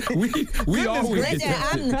 we always get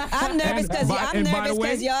Listen, tested. I'm nervous because And by the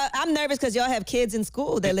way- I'm nervous because y'all have kids in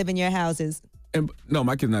school that live in your houses. And, no,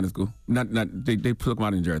 my kid's not in school. They took them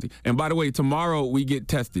out in Jersey. And by the way, tomorrow we get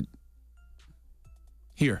tested.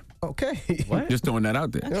 Here. Okay. What? Just throwing that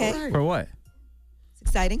out there. Okay, All right. For what? it's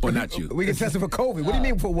exciting. Or not you. We get tested for COVID. What do you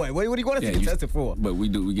mean for what? What do you want us to get tested for? But we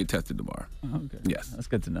get tested tomorrow. Okay. Yes. That's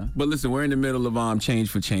good to know. But listen, we're in the middle of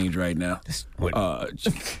Change for Change right now. If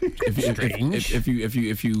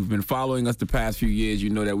you've been following us the past few years,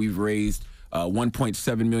 you know that we've raised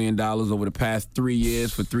 $1.7 million over the past 3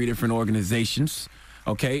 years for 3 different organizations.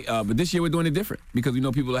 Okay, but this year we're doing it different because we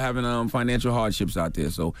know people are having financial hardships out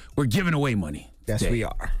there. So we're giving away money. Yes, today. we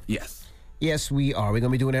are. Yes. Yes, we are. We're going to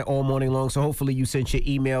be doing that all morning long. So hopefully you sent your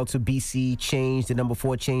email to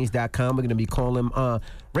bcchange4change.com. We're going to be calling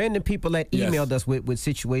random people that emailed us with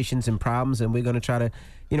situations and problems. And we're going to try to,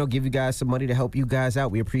 give you guys some money to help you guys out.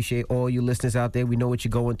 We appreciate all you listeners out there. We know what you're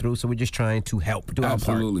going through. So we're just trying to help. Do our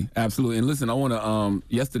part. Absolutely. And listen, I want to,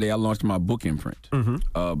 yesterday I launched my book imprint,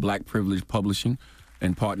 Black Privilege Publishing,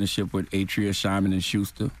 in partnership with Atria, Shyman, and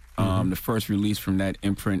Schuster. The first release from that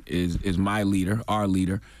imprint is my leader, our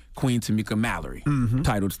leader, Queen Tamika Mallory,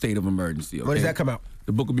 titled State of Emergency. Okay? When does that come out?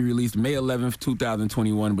 The book will be released May 11th,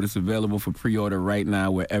 2021, but it's available for pre-order right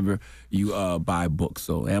now wherever you buy books.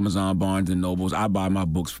 So Amazon, Barnes & Nobles. I buy my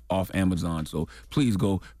books off Amazon. So please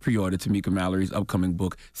go pre-order Tamika Mallory's upcoming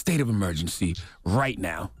book, State of Emergency, right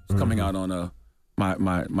now. It's coming out on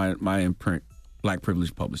my imprint, Black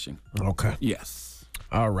Privilege Publishing. Okay. Yes.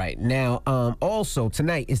 All right. Now, also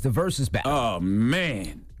tonight is the Versus battle. Oh,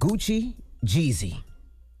 man. Gucci, Jeezy.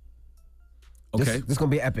 Okay. This is going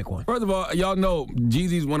to be an epic one. First of all, y'all know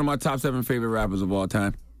Jeezy's one of my top 7 favorite rappers of all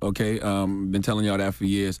time. Okay? Been telling y'all that for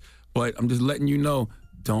years. But I'm just letting you know,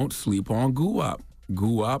 don't sleep on Guwap.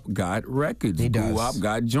 Guap got records. He does. Guap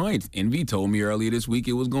got joints. Envy told me earlier this week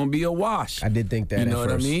it was going to be a wash. I did think that. You know at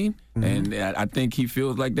what first. I mean? And I think he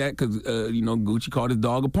feels like that because Gucci called his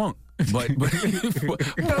dog a punk. But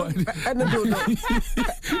Had nothing to do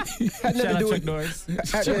with Shout out Chuck Norris.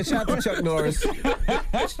 Shout out to Chuck Norris.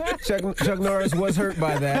 Chuck Norris was hurt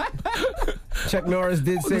by that. Chuck Norris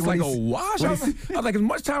did say it's like a wash. I was like, as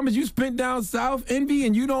much time as you spent down south, Envy,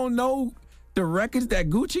 and you don't know the records that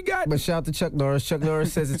Gucci got. But shout out to Chuck Norris. Chuck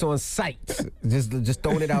Norris says it's on site. Just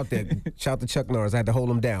throwing it out there. Shout out to Chuck Norris. I had to hold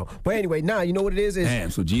him down. But anyway, you know what it is?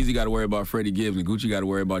 Damn, so Jeezy got to worry about Freddie Gibbs and Gucci got to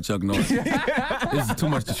worry about Chuck Norris. This is too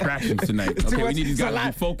much distractions tonight. Okay, we need these guys to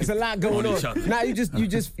be focused. It's a lot going on. Now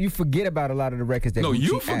you forget about a lot of the records that No, Gucci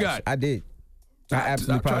you asked. forgot. I did. I I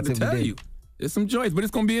absolutely tried to positively tell did. you. There's some joints, but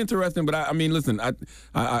it's gonna be interesting. But I mean, listen, I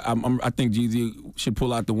think Jeezy should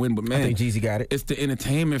pull out the win. But man, I think Jeezy got it. It's the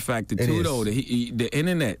entertainment factor It too, is. though. The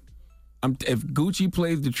internet. If Gucci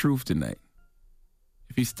plays the truth tonight,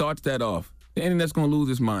 if he starts that off, the internet's gonna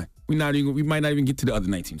lose its mind. We might not even get to the other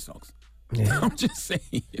 19 songs. Yeah. I'm just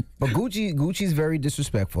saying. But Gucci's very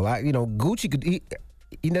disrespectful. Gucci could.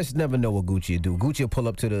 You just never know what Gucci will do. Gucci will pull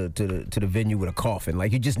up to the venue with a coffin.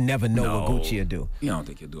 Like you just never know what Gucci will do. You don't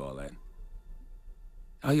think he'll do all that?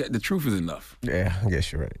 Oh yeah, the truth is enough. Yeah, I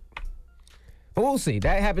guess you're right. But we'll see.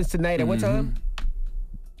 That happens tonight at what time?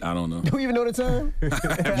 I don't know. Do we even know the time?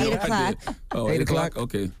 8 o'clock. Oh, 8 8 o'clock? o'clock?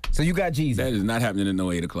 Okay. So you got Jeezy. That is not happening at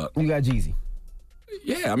no 8 o'clock. You got Jeezy.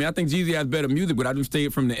 Yeah, I mean, I think Jeezy has better music, but I just say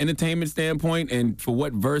it from the entertainment standpoint and for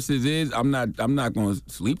what Versus is, I'm not going to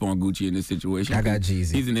sleep on Gucci in this situation. I got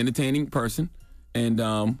Jeezy. He's an entertaining person,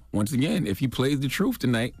 and once again, if he plays the truth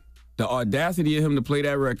tonight, the audacity of him to play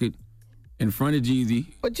that record in front of Jeezy.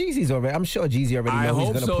 But Jeezy's already. I'm sure Jeezy already I knows he's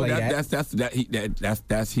hope gonna so. play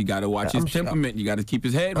that. He got to watch his temperament. You got to keep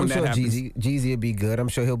his head when I'm that sure happens. Jeezy will be good. I'm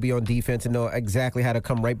sure he'll be on defense and know exactly how to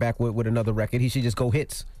come right back with another record. He should just go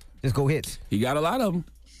hits. Just go hits. He got a lot of them.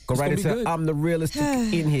 Go right into I'm the realest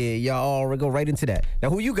in here. Y'all go right into that. Now,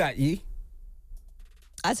 who you got, Yee?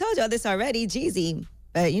 I told y'all this already, Jeezy.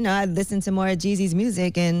 But, I listen to more of Jeezy's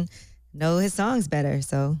music and know his songs better.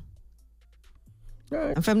 So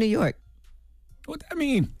Right. I'm from New York. What that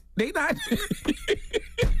mean? They not.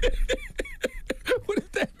 What does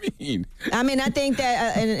that mean? I mean, I think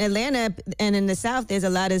that in Atlanta and in the South, there's a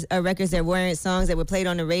lot of records that weren't songs that were played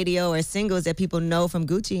on the radio or singles that people know from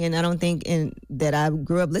Gucci, and I don't think that I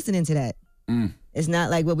grew up listening to that. It's not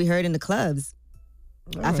like what we heard in the clubs.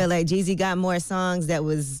 I feel like Jeezy got more songs that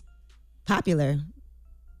was popular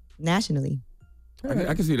nationally.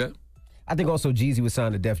 I can see that. I think also Jeezy was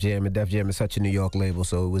signed to Def Jam, and Def Jam is such a New York label,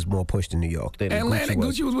 so it was more pushed in New York than Atlantic. Gucci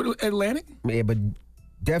was. Gucci was with Atlantic? Yeah, but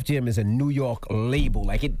Def Jam is a New York label.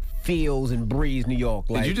 Like, it feels and breathes New York.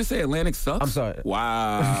 Like, Did you just say Atlantic sucks? I'm sorry.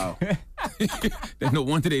 Wow. No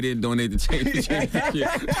wonder they didn't donate the change.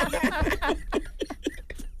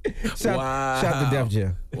 Shout out to Def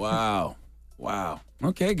Jam. Wow.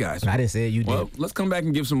 Okay, guys. I didn't say it, you did. Well, let's come back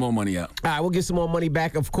and give some more money out. All right, we'll get some more money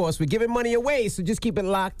back, of course. We're giving money away, so just keep it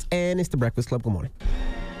locked. And it's The Breakfast Club. Good morning.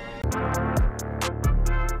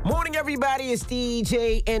 Morning, everybody. It's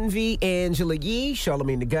DJ Envy, Angela Yee,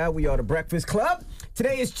 Charlamagne the Guy. We are The Breakfast Club.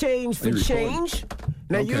 Today is Change for Change.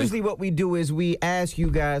 Now, usually what we do is we ask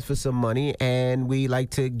you guys for some money, and we like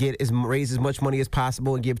to raise as much money as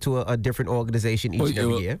possible and give to a different organization each and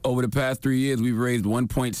every year. Over the past 3 years, we've raised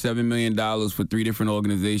 $1.7 million for 3 different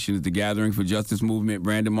organizations: the Gathering for Justice Movement,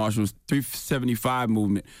 Brandon Marshall's 375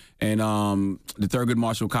 Movement, and the Thurgood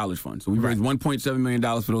Marshall College Fund. So we've raised $1.7 million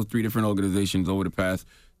for those 3 different organizations over the past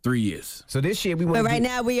 3 years. So this year we want. But right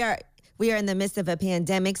now we are in the midst of a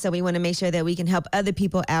pandemic, so we want to make sure that we can help other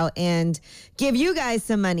people out and give you guys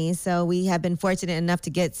some money. So we have been fortunate enough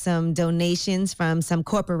to get some donations from some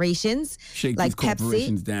corporations, Shake like these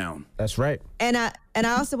corporations Pepsi. down. That's right. And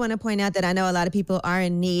I also want to point out that I know a lot of people are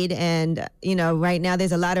in need, and right now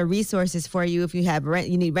there's a lot of resources for you if you have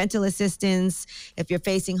you need rental assistance, if you're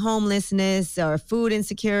facing homelessness or food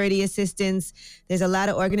insecurity assistance. There's a lot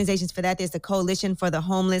of organizations for that. There's the Coalition for the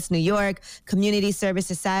Homeless New York, Community Service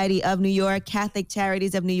Society of New York, Catholic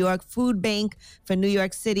Charities of New York, Food Bank for New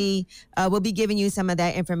York City. We'll be giving you some of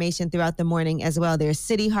that information throughout the morning as well. There's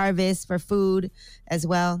City Harvest for food as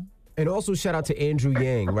well. And also shout out to Andrew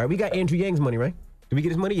Yang, right? We got Andrew Yang's money, right? Did we get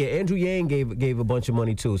his money? Yeah, Andrew Yang gave a bunch of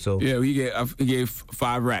money too. So yeah, he gave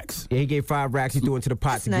 5 racks. Yeah, he gave 5 racks. He threw into the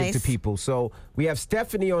pot That's to nice. give to people. So we have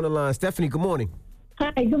Stephanie on the line. Stephanie, good morning.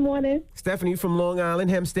 Hi, good morning. Stephanie, you from Long Island,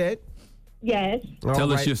 Hempstead. Yes.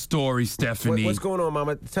 Tell us your story, Stephanie. What's going on,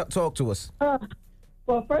 Mama? Talk to us.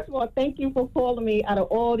 Well, first of all, thank you for calling me. Out of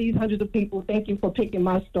all these hundreds of people, thank you for picking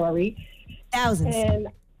my story. Thousands. And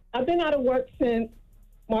I've been out of work since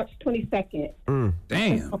March 22nd.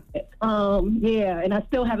 Damn. Yeah, and I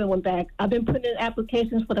still haven't went back. I've been putting in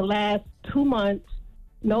applications for the last 2 months.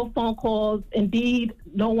 No phone calls. Indeed,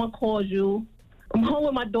 no one calls you. I'm home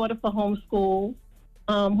with my daughter for homeschool.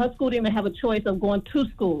 Her school didn't even have a choice of going to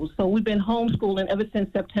school. So we've been homeschooling ever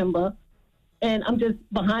since September. And I'm just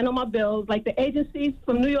behind on my bills. Like the agencies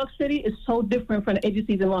from New York City is so different from the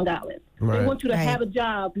agencies in Long Island. Right. They want you to have a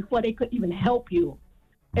job before they could even help you.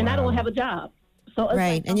 And I don't have a job. So it's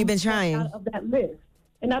Right, like and you've been I'm trying. out of that list.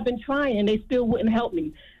 And I've been trying, and they still wouldn't help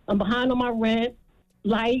me. I'm behind on my rent,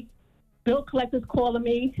 light, bill collectors calling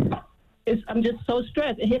me. I'm just so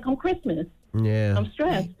stressed. And here come Christmas. Yeah. I'm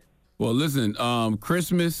stressed. Well, listen,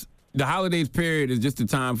 Christmas, the holidays period is just a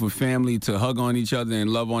time for family to hug on each other and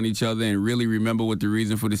love on each other and really remember what the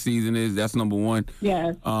reason for the season is. That's number one.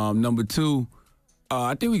 Yes. Number two,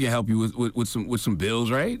 I think we can help you with some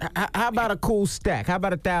bills, right? How about a cool stack? How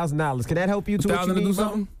about $1,000? Can that help you to what you $1,000 to need, do bro?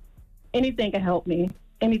 something? Anything can help me.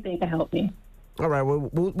 Anything can help me. All right, well,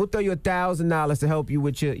 we'll throw you $1,000 to help you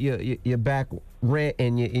with your back rent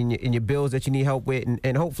and your bills that you need help with,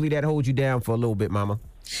 and hopefully that holds you down for a little bit, Mama.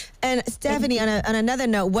 And Stephanie, on another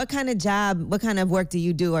note, what kind of job, what kind of work do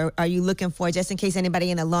you do, or are you looking for, just in case anybody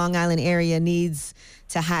in the Long Island area needs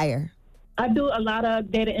to hire? I do a lot of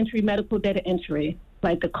data entry, medical data entry,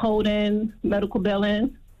 like the coding, medical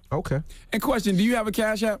billing. Okay. And question, do you have a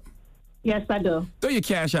Cash App? Yes, I do. Throw your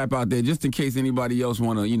Cash App out there just in case anybody else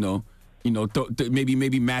want to,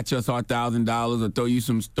 maybe match us our $1,000 or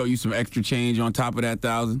throw you some extra change on top of that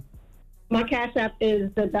 $1,000. My Cash App is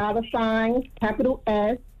the $, capital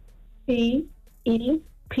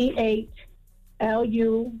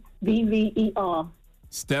STEPHLUVVER.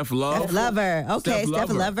 Steph Love. Steph Lover. Okay,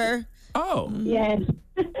 Steph Lover. Oh. Yes.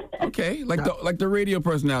 Okay, like the radio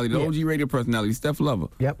personality, the OG radio personality, Steph Lover.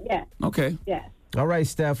 Yep. Yes. Okay. Yes. All right,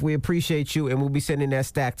 Steph, we appreciate you, and we'll be sending that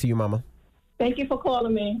stack to you, Mama. Thank you for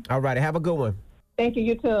calling me. All right, have a good one. Thank you.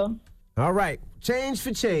 You too. All right. Change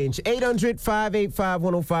for change.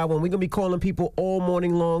 800-585-1051. We're going to be calling people all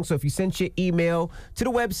morning long. So if you sent your email to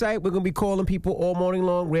the website, we're going to be calling people all morning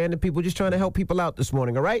long. Random people, just trying to help people out this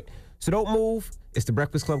morning. All right? So don't move. It's the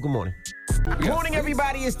Breakfast Club. Good morning. Good morning,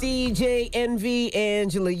 everybody. It's DJ Envy,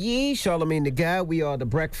 Angela Yee, Charlamagne the Guy. We are the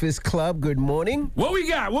Breakfast Club. Good morning. What we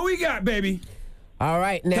got, baby? All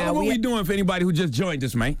right, now tell them what we doing for anybody who just joined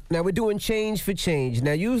us, man. Now we're doing Change for Change.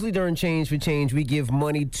 Now usually during Change for Change, we give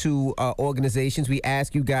money to organizations. We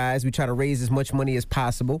ask you guys. We try to raise as much money as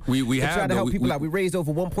possible. We try to help people out. We raised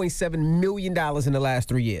over $1.7 million in the last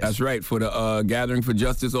 3 years. That's right, for the Gathering for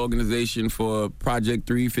Justice organization, for Project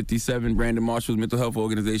 357, Brandon Marshall's mental health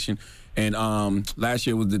organization, and last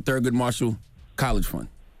year was the Thurgood Marshall College Fund.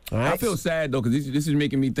 Right. I feel sad though because this is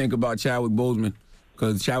making me think about Chadwick Boseman.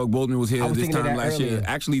 Because Chadwick Boseman was here this time last year.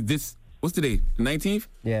 Actually, what's today? The 19th?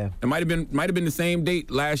 Yeah. It might have been the same date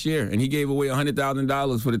last year, and he gave away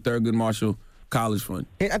 $100,000 for the Thurgood Marshall College Fund.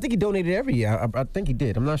 I think he donated every year. I think he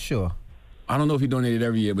did. I'm not sure. I don't know if he donated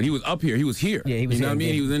every year, but he was up here. He was here. Yeah, he was You know here, what I mean?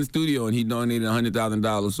 yeah. He was in the studio, and he donated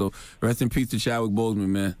 $100,000. So rest in peace to Chadwick Boseman,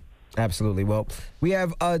 man. Absolutely. Well, we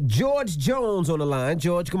have George Jones on the line.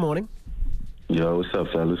 George, good morning. Yo, what's up,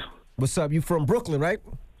 fellas? What's up? You from Brooklyn, right?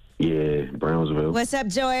 Yeah, Brownsville. What's up,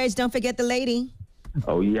 George? Don't forget the lady.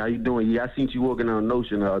 Oh, yeah, how you doing? Yeah, I seen you walking on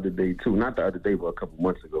Notion the other day, too. Not the other day, but a couple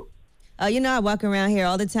months ago. Oh, you know I walk around here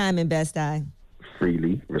all the time in Best Eye.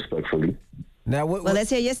 Freely, respectfully. Now, Well,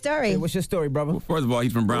 let's hear your story. Hey, what's your story, brother? Well, first of all,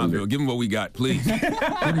 he's from Brownsville. Give him what we got, please. Give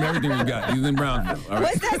him everything we got. He's in Brownsville. All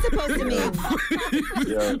right? What's that supposed to mean?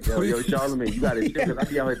 Yo, Charlamagne, you got to check. I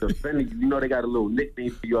be out here defending you. You know they got a little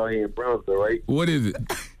nickname for you out here in Brownsville, right? What is it?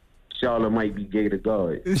 Charlotte might be gay to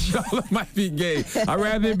God. Charlotte might be gay. I'd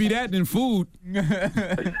rather it be that than food.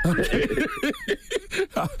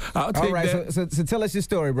 I'll take All right, that. so tell us your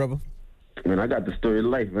story, brother. Man, I got the story of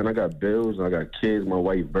life, man. I got bills, I got kids. My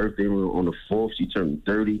wife's birthday was on the 4th. She turned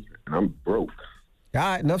 30, and I'm broke. All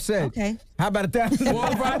right, enough said. Okay. How about $1,000?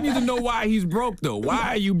 Well, I need to know why he's broke, though. Why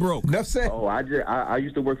are you broke? Enough said. Oh, I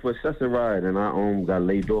used to work for Accessoride, and I got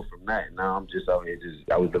laid off from that. Now I'm just out here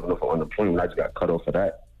I was living off of unemployment. I just got cut off of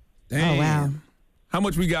that. Damn. Oh, wow. How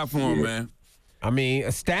much we got for him, man? I mean,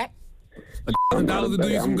 a stack? $1,000 to do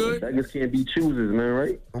you some good? Beggars can't be choosers, man,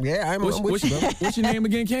 right? Yeah, I'm with you, brother. What's your name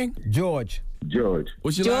again, King? George. George.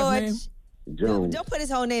 What's your last name? Jones. Don't put his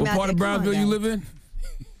whole name What out part there. of Brownsville you live in?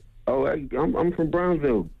 Oh, I'm from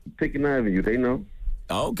Brownsville, Pickens Avenue. They know.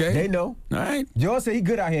 Oh, okay. They know. All right. George said he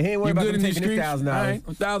good out here. He ain't worried You about good him in these taking his streets? $1,000. All right.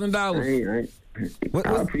 $1,000.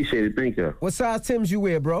 I appreciate it. Thank you. What size Timbs you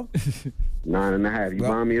wear, bro? 9.5. You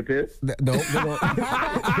buying me a pair? No.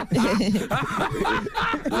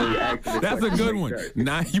 That's a good one.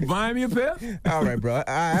 Now you buying me a pair? All right, bro.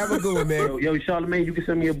 I have a good one, man. Yo, Charlamagne, you can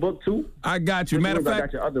send me a book too. I got you. Matter of fact, I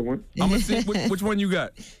got your other one. I'm gonna send which one you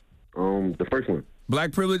got? The first one.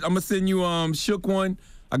 Black Privilege. I'm gonna send you Shook one.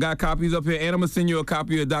 I got copies up here, and I'm gonna send you a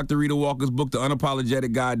copy of Dr. Rita Walker's book, The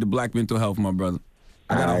Unapologetic Guide to Black Mental Health, my brother.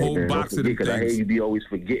 I got a whole box of them things. I hear you be always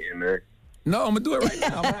forgetting, man. No, I'm gonna do it right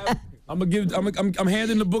now. I'm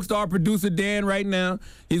handing the books to our producer Dan right now.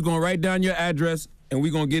 He's gonna write down your address, and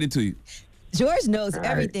we're gonna get it to you. George knows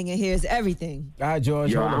everything and hears everything. All right,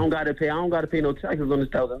 George. Yo, I don't gotta pay no taxes on this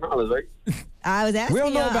 $1,000, right? I was asking. We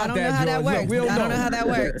don't know about I don't that, know how that George. works. We don't I don't know how that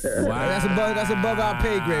works. Wow. That's above our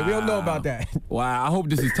pay grade. We don't know about that. Wow. I hope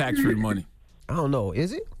this is tax-free money. I don't know.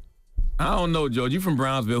 Is it? I don't know, George. You from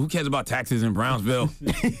Brownsville. Who cares about taxes in Brownsville?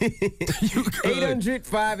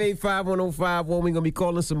 800-585-1051. We're going to be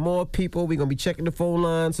calling some more people. We're going to be checking the phone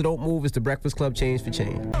lines, so don't move. It's the Breakfast Club Change for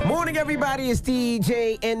Change. Morning, everybody. It's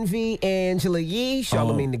DJ Envy, Angela Yee,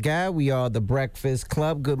 Charlamagne the Guy. We are the Breakfast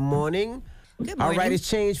Club. Good morning. Good morning. All right, it's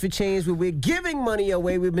Change for Change, where we're giving money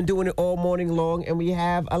away. We've been doing it all morning long, and we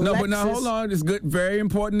have Alexis. No, but now hold on. It's good. Very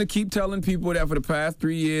important to keep telling people that for the past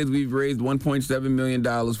 3 years, we've raised $1.7 million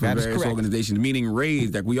for various organizations, meaning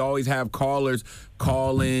raised. Like we always have callers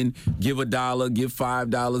call in, give $1, give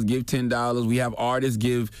 $5, give $10. We have artists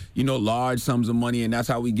give, large sums of money, and that's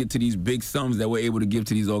how we get to these big sums that we're able to give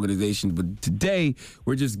to these organizations. But today,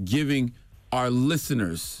 we're just giving our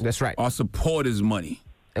listeners, that's right, our supporters money.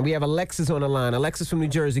 And we have Alexis on the line. Alexis from New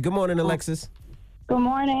Jersey. Good morning, Alexis. Good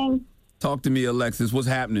morning. Talk to me, Alexis. What's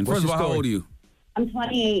happening? First of all, how old are you? I'm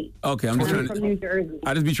 28. Okay, I'm from New Jersey.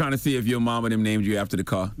 I just be trying to see if your mom or them named you after the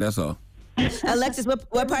car. That's all. Alexis, what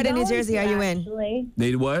part of New Jersey are you in?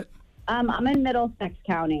 They what? I'm in Middlesex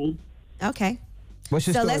County. Okay. What's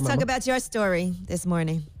your story, let's talk about your story this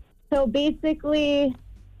morning. So basically,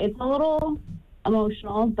 it's a little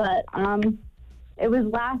emotional, but it was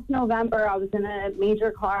last November. I was in a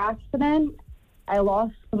major car accident. I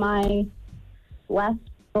lost my left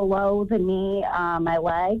below the knee, my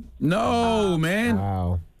leg. No, man.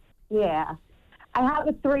 Wow. Yeah. I have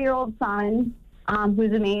a 3-year-old son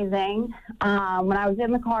who's amazing. When I was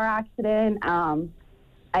in the car accident,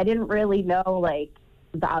 I didn't really know,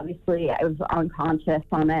 obviously I was unconscious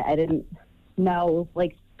from it. I didn't know,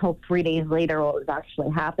 till 3 days later what was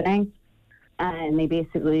actually happening. And they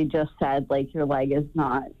basically just said, your leg is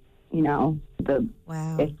not,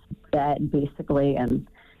 it's dead, basically, and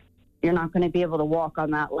you're not going to be able to walk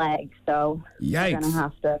on that leg. So you're going to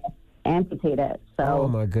have to amputate it. So oh,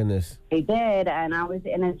 my goodness. They did, and I was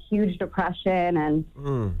in a huge depression, and,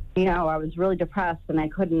 I was really depressed, and I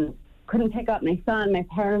couldn't pick up my son. My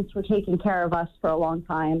parents were taking care of us for a long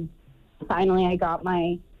time. Finally, I got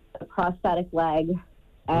my prosthetic leg,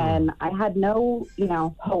 and I had no,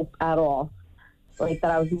 hope at all.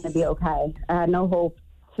 That I was going to be okay. I had no hope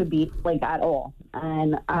to be, at all.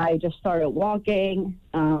 And I just started walking.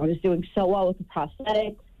 I was doing so well with the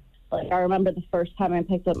prosthetic. I remember the first time I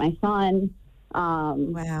picked up my son.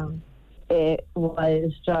 Wow. It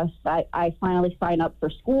was just, I finally signed up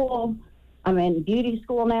for school. I'm in beauty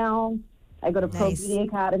school now. I go to Pro Beauty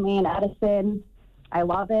Academy in Edison. I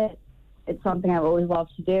love it. It's something I've always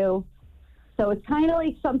loved to do. So it's kind of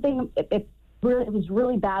something, it was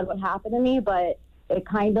really bad what happened to me, but it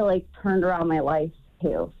kind of turned around my life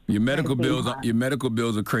too. Your medical bills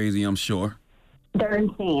are crazy, I'm sure. They're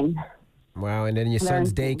insane. Wow, and then your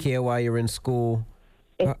son's daycare while you're in school.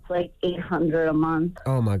 It's $800 a month.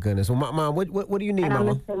 Oh my goodness. Well, Mom, what do you need, and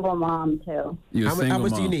Mama? I'm a single mom too. You're a single how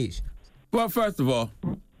much mom. do you need? Well, first of all,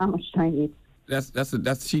 how much do I need?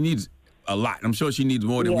 That's she needs a lot. I'm sure she needs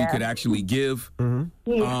more than we could actually give.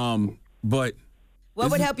 Yeah. But what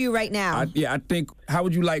would help you right now? I think, how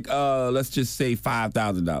would you like, let's just say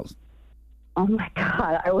 $5,000? Oh, my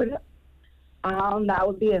God. I would, that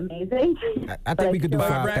would be amazing. I think we could do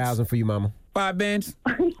 5,000 for you, Mama. 5 bands?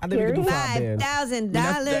 I think we could do 5 bands. $5,000.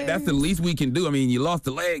 That's the least we can do. I mean, you lost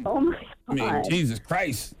the leg. Oh, my God. I mean, Jesus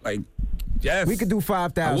Christ. Yes. We could do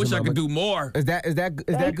 5,000. I wish Mama. I could do more. Is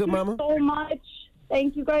that good, Mama? Thank you so much.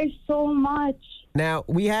 Thank you guys so much. Now,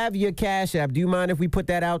 we have your Cash App. Do you mind if we put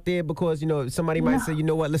that out there? Because, somebody might say, you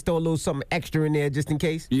know what, let's throw a little something extra in there just in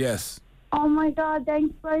case. Yes. Oh, my God.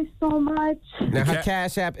 Thanks guys so much. Now, her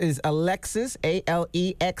Cash App is Alexis,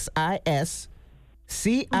 Alexis,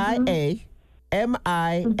 CIAMILLO.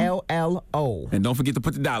 And don't forget to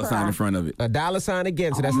put the $sign in front of it. A $sign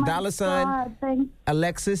again. So that's a $sign. God, thanks.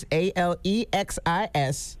 Alexis,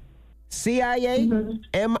 Alexis,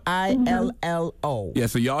 CIAMILLO. Yeah,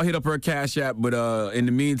 so y'all hit up her Cash App, but in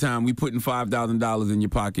the meantime, we putting $5,000 in your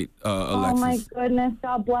pocket, Alexis. Oh, my goodness.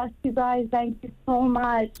 God bless you guys. Thank you so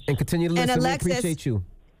much. And continue to listen. And Alexis, we appreciate you.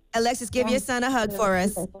 Alexis, give your son a hug for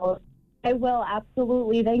us. I will,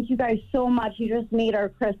 absolutely. Thank you guys so much. You just made our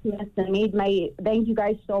Christmas and thank you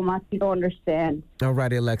guys so much. You don't understand. All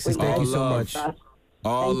righty, Alexis. Thank you so much. Thank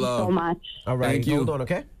you so much. All right. Thank you. Hold on,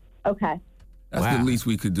 okay? Okay. That's the least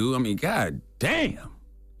we could do. I mean, God damn.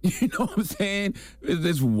 You know what I'm saying?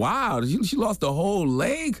 It's wild. She lost the whole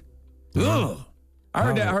leg. Ugh. I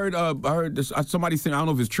heard that. I heard this, somebody saying, I don't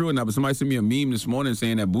know if it's true or not, but somebody sent me a meme this morning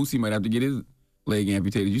saying that Boosie might have to get his leg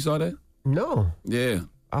amputated. You saw that? No. Yeah.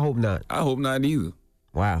 I hope not. I hope not either.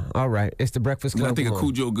 Wow. All right. It's the Breakfast Club. I think of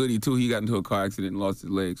Cujo Goody, too. He got into a car accident and lost his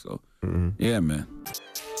leg. So, yeah, man.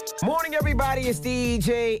 Morning, everybody. It's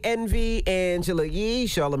DJ Envy, Angela Yee,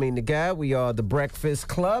 Charlamagne the Guy. We are the Breakfast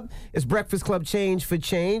Club. It's Breakfast Club Change for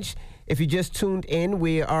Change. If you just tuned in,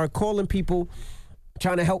 we are calling people,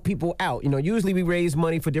 trying to help people out. You know, usually we raise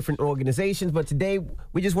money for different organizations, but today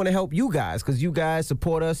we just want to help you guys because you guys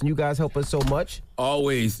support us and you guys help us so much.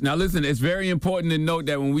 Always. Now, listen, it's very important to note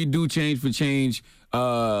that when we do Change for Change,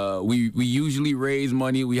 we usually raise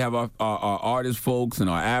money. We have our artist folks and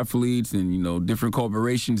our athletes and, you know, different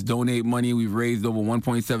corporations donate money. We've raised over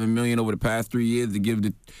 $1.7 million over the past 3 years to give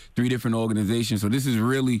to 3 different organizations. So this is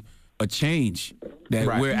really a change that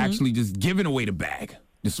we're actually just giving away the bag.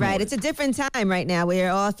 Right. It's a different time right now.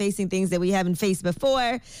 We're all facing things that we haven't faced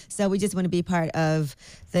before. So we just want to be part of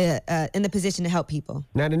in the position to help people.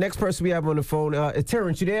 Now, the next person we have on the phone is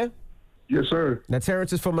Terrence. You there? Yes, sir. Now,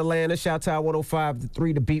 Terrence is from Atlanta. Shout out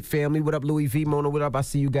 105.3, the Beat family. What up, Louis V? Mona, what up? I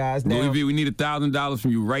see you guys now. Louis V, we need $1,000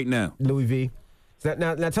 from you right now. Louis V.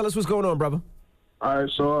 Now, tell us what's going on, brother. All right,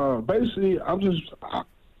 so basically, I just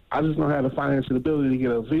don't have the financial ability to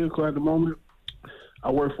get a vehicle at the moment.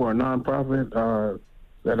 I work for a nonprofit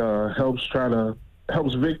that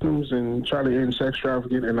helps victims and try to end sex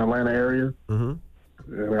trafficking in the Atlanta area. And,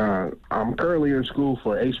 I'm currently in school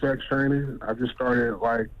for HVAC training. I just started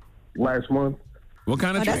last month. What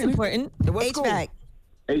kind of training? That's important. HVAC.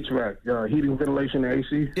 HVAC, heating, ventilation, and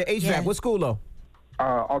AC. Yeah, HVAC. Yeah. What school though?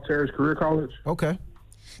 Alteris Career College. Okay.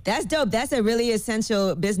 That's dope. That's a really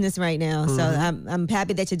essential business right now. So I'm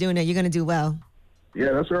happy that you're doing it. You're going to do well.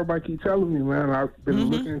 Yeah, that's what everybody keep telling me, man. I've been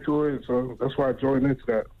looking into it, so that's why I joined into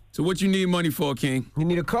that. So what you need money for, King? You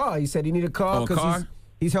need a car. He said he need a car because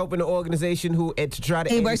he's helping the organization to try to.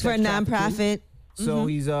 He works for a nonprofit. So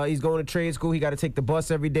he's going to trade school. He got to take the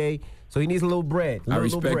bus every day. So he needs a little bread. I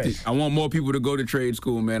respect it. I want more people to go to trade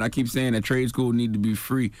school, man. I keep saying that trade school need to be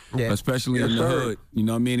free, especially in the hood. You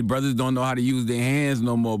know what I mean? The brothers don't know how to use their hands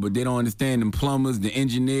no more, but they don't understand them plumbers, the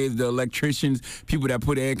engineers, the electricians, people that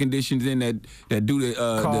put air conditions in that do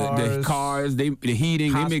the cars, the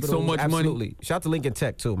heating. They make so much money. Shout out to Lincoln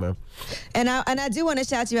Tech too, man. And I do want to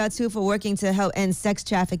shout you out too for working to help end sex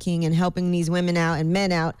trafficking and helping these women out and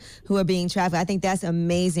men out who are being trafficked. I think that's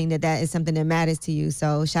amazing that is something that matters to you.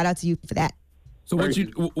 So shout out to you for that. So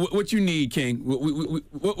what you need, King?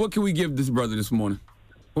 What can we give this brother this morning?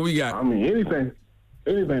 What we got? I mean,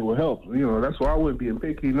 anything will help. You know, that's why I wouldn't be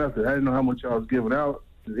picky nothing. I didn't know how much y'all was giving out.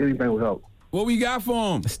 Anything will help. What we got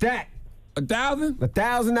for him? A stack. $1,000?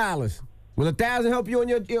 $1,000. Will $1,000 help you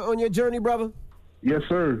on your journey, brother? Yes,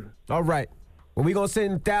 sir. All right. Well, we gonna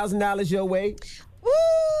send $1,000 your way.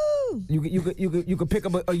 Woo! You could pick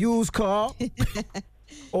up a used car.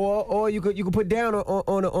 Or you could put down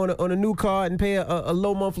on a new car and pay a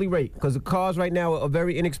low monthly rate because the cars right now are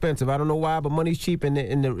very inexpensive. I don't know why, but money's cheap and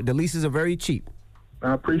the leases are very cheap.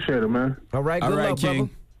 I appreciate it, man. All right, good luck, King.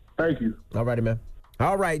 brother. Thank you. All righty, man.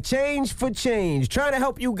 All right, Change for Change. Trying to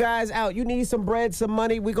help you guys out. You need some bread, some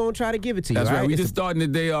money. We're going to try to give it to you. That's right. We just starting the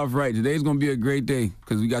day off right. Today's going to be a great day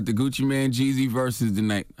because we got the Gucci Man Jeezy versus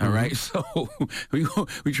tonight. All right? So we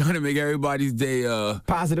trying to make everybody's day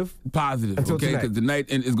positive. Until okay? Because tonight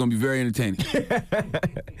is going to be very entertaining.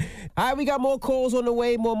 All right, we got more calls on the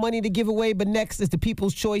way, more money to give away. But next is the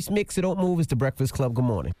People's Choice Mix. So don't move. It's the Breakfast Club. Good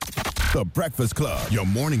morning. The Breakfast Club. Your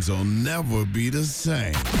mornings will never be the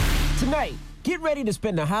same. Tonight, get ready to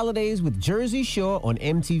spend the holidays with Jersey Shore on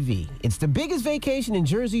MTV. It's the biggest vacation in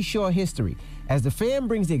Jersey Shore history as the fam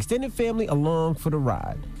brings the extended family along for the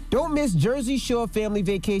ride. Don't miss Jersey Shore Family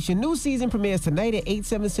Vacation. New season premieres tonight at 8,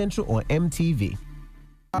 7 Central on MTV.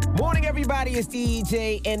 Morning, everybody. It's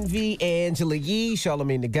DJ Envy, Angela Yee,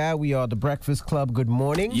 Charlamagne the Guy. We are the Breakfast Club. Good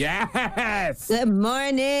morning. Yes. Good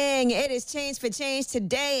morning. It is Change for Change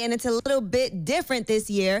today, and it's a little bit different this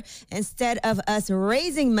year. Instead of us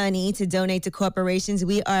raising money to donate to corporations,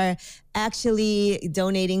 we are actually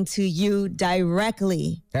donating to you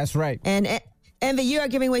directly. That's right. And Envy, you are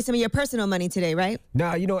giving away some of your personal money today, right?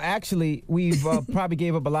 Now, actually, we've probably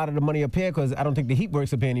gave up a lot of the money up here because I don't think the heat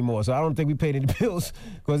works up here anymore. So I don't think we paid any bills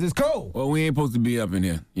because it's cold. Well, we ain't supposed to be up in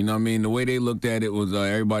here. You know what I mean? The way they looked at it was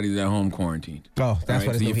everybody's at home quarantined. Oh, that's right?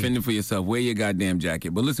 what So it's you're fending for yourself. Wear your goddamn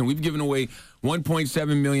jacket. But listen, we've given away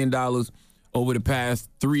 $1.7 million over the past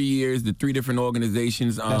 3 years to 3 different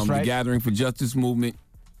organizations. That's right. The Gathering for Justice Movement,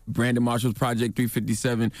 Brandon Marshall's Project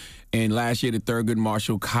 357, and last year the Thurgood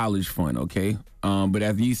Marshall College Fund, okay? But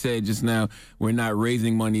as you said just now, we're not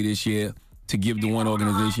raising money this year to give to one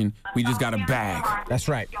organization. We just got a bag. That's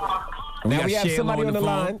right. And Now we have Shayla somebody on the phone.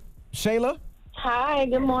 line. Shayla? Hi,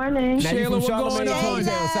 good morning. Now you Shayla, from what's Charlemagne going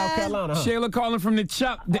on? South Carolina, huh? Shayla calling from the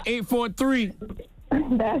Chuck, the 843.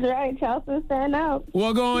 That's right, Chelsea, stand up.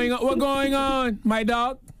 What going on, my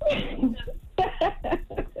dog?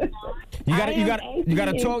 You gotta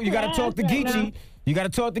talk to Geechee. You gotta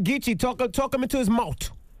talk to Geechee. Talk him into his mouth.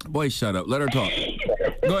 Boy, shut up. Let her talk.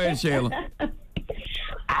 Go ahead, Shayla.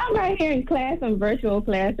 I'm right here in class, in virtual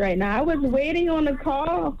class right now. I was waiting on the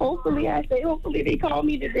call. Hopefully they call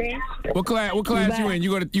me today. What class you in? You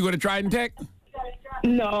go to Trident Tech?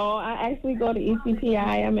 No, I actually go to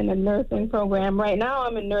ECPI. I'm in a nursing program. Right now,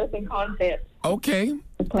 I'm in nursing concepts. Okay.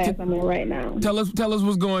 The class I'm in right now. Tell us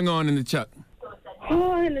what's going on in the Chuck.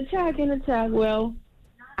 Oh, in the Chuck. Well,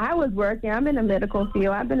 I was working. I'm in the medical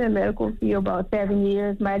field. I've been in the medical field about 7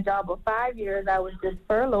 years. My job of 5 years, I was just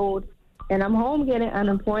furloughed. And I'm home getting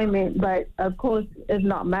unemployment, but of course, it's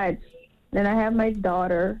not much. Then I have my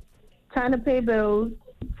daughter trying to pay bills,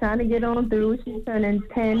 trying to get on through. She's turning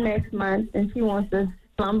 10 next month, and she wants this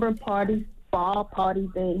slumber party, spa party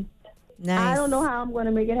thing. Nice. I don't know how I'm going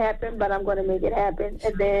to make it happen, but I'm going to make it happen.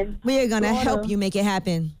 And then we are going to help you make it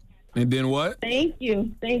happen. And then what? Thank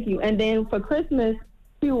you. And then for Christmas,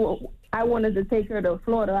 I wanted to take her to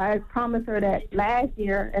Florida. I promised her that last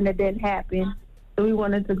year, and it didn't happen. So we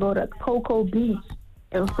wanted to go to Cocoa Beach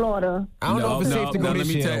in Florida. I don't know if it's safe to go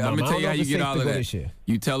this year. I'm gonna tell you how you get all of that.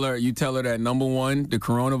 You tell her that number one, the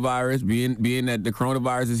coronavirus, being that the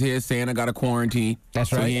coronavirus is here, Santa got a quarantine.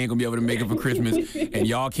 That's right. So right. he ain't gonna be able to make it for Christmas, and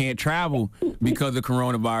y'all can't travel because of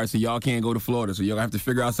coronavirus, so y'all can't go to Florida. So y'all have to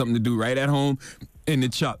figure out something to do right at home in the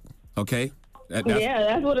Chuck. Okay. That's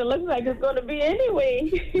what it looks like it's going to be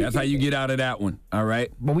anyway. That's how you get out of that one. All right.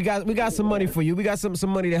 But we got some money for you. We got some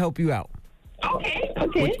money to help you out. Okay.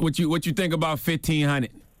 What you think about $1,500?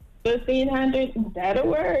 $1,500, that'll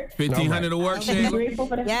work. $1,500 will work,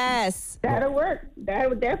 Shayla? Yes. That'll work. That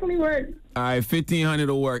would definitely work. All right, $1,500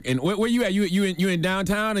 will work. And where you at? You in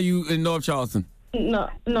downtown or you in North Charleston? No,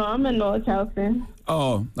 I'm in North Charleston.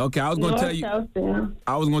 Oh, okay. I was gonna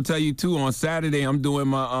tell you too. On Saturday, I'm doing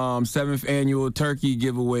my 7th annual turkey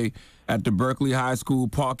giveaway at the Berkeley High School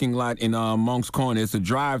parking lot in Monk's Corner. It's a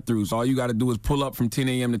drive-through, so all you got to do is pull up from 10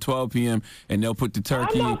 a.m. to 12 p.m. and they'll put the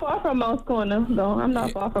turkey. I'm not far from Monk's Corner, though. I'm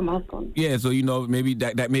not far from Monk's Corner. Yeah, so maybe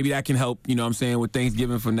that can help. You know what I'm saying, with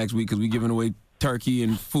Thanksgiving for next week, because we're giving away turkey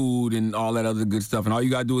and food and all that other good stuff. And all you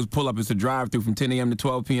got to do is pull up. It's a drive-through from 10 a.m. to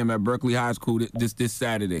 12 p.m. at Berkeley High School this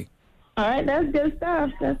Saturday. All right, that's good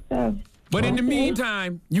stuff. But in the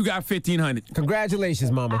meantime, you got $1,500.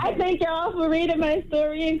 Congratulations, Mama. I thank y'all for reading my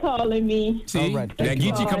story and calling me. See, that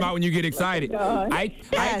Geechee come out when you get excited. I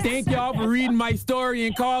thank y'all for reading my story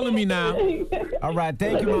and calling me now. All right,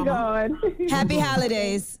 thank you, Mama. Happy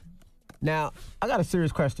holidays. Now, I got a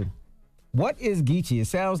serious question. What is Geechee? It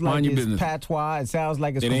sounds like it's patois. It sounds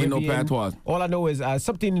like it's Caribbean. Ain't no patois. All I know is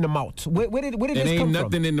something in the mouth. Where did this come from? It ain't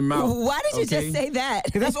nothing in the mouth. Why did you just say that?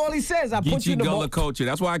 That's all he says. I put you in the Gullah mouth. culture.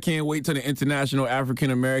 That's why I can't wait till the International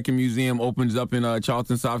African American Museum opens up in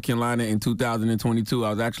Charleston, South Carolina in 2022. I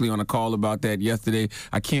was actually on a call about that yesterday.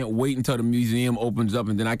 I can't wait until the museum opens up,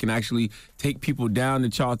 and then I can actually take people down to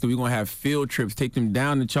Charleston. We're going to have field trips, take them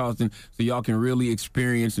down to Charleston so y'all can really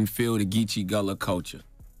experience and feel the Geechee Gullah culture.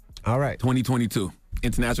 All right. 2022.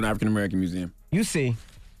 International African American Museum. You see.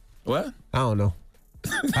 What? I don't know.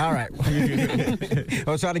 All right. I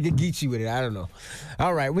was trying to get Geechee with it. I don't know.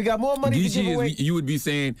 All right. We got more money to give away. You would be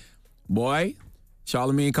saying, boy,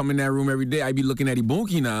 Charlemagne come in that room every day. I be looking at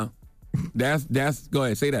Ibunki now. That's. Go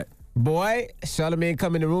ahead, say that. Boy, Charlemagne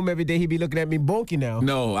come in the room every day. He be looking at me bunky now.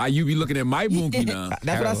 No, you be looking at my bunky now.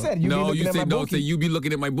 That's what I said. You be looking at my bunky. Say you be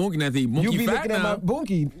looking at my bunky now. Say bunky you be fat looking now. at my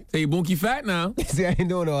bunky. Say bunky fat now. See, I ain't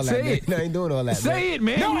doing all that. Say it. Man. I ain't doing all that. Say it,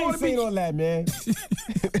 man. No, I ain't saying all that, man.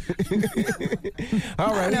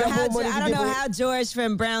 All right, I don't know how George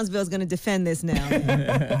from Brownsville is going to defend this now.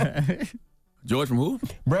 George from who?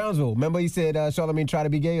 Brownsville. Remember he said Charlemagne tried to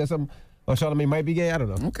be gay or something? Or Charlemagne might be gay? I don't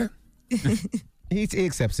know. Okay. He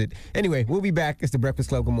accepts it. Anyway, we'll be back. It's the Breakfast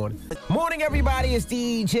Club. Good morning. Morning, everybody. It's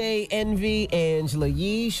DJ Envy, Angela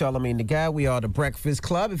Yee, Charlamagne the Guy. We are the Breakfast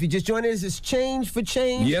Club. If you just joined us, it's Change for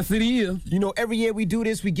Change. Yes, it is. You know, every year we do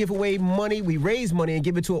this. We give away money. We raise money and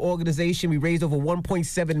give it to an organization. We raised over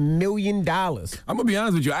 $1.7 million. I'm going to be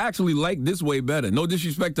honest with you. I actually like this way better. No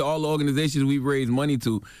disrespect to all the organizations we've raised money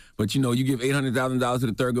to, but, you know, you give $800,000 to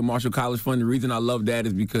the Thurgood Marshall College Fund. The reason I love that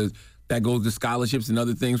is because that goes to scholarships and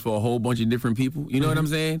other things for a whole bunch of different people. You know what I'm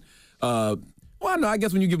saying? Well, no, I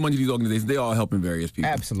guess when you give money to these organizations, they all helping various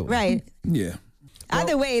people. Absolutely. Right. Yeah.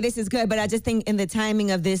 Either way, this is good, but I just think in the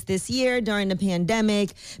timing of this year during the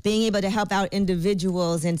pandemic, being able to help out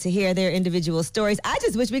individuals and to hear their individual stories, I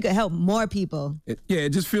just wish we could help more people. It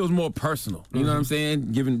just feels more personal. You know what I'm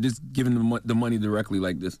saying? Giving the money directly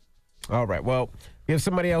like this. All right. Well, we have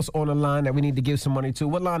somebody else on the line that we need to give some money to.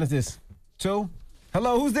 What line is this? 2?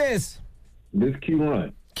 Hello, who's this? This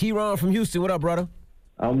Keyron. Keyron from Houston. What up, brother?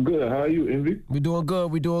 I'm good. How are you, Envy? We're doing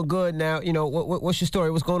good. Now, you know, what's your story?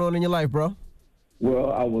 What's going on in your life, bro?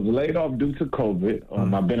 Well, I was laid off due to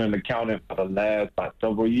COVID. I've been an accountant for the last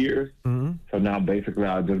several years. So now basically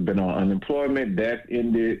I've just been on unemployment. That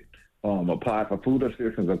ended. Applied for food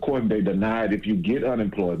assistance. Of course, they denied if you get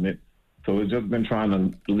unemployment. So it's just been trying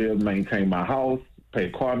to maintain my house, pay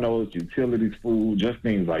car notes, utilities, food, just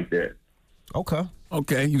things like that.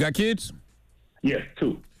 Okay. You got kids? Yes,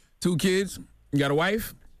 2. 2 kids? You got a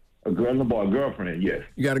wife? A girl and a boy, girlfriend, yes.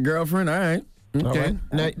 You got a girlfriend? All right. Okay.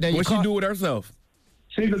 All right. Now What she do with herself?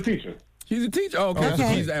 She's a teacher. She's a teacher? Oh, okay. So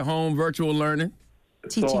she's at home, virtual learning?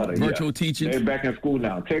 Virtual teaching? They're back in school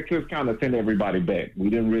now. Texas kind of sent everybody back. We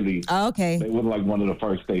didn't really. Oh, okay. They was like one of the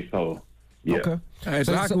first states, so yeah. Okay. All right,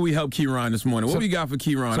 so how can we help Keyron this morning? What we got for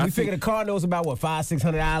Keyron? So we figure the car note's about, what,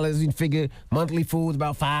 $500-$600? You figure monthly food's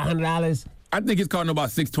about $500? I think it's costing about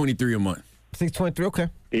 $623 a month. $623, okay.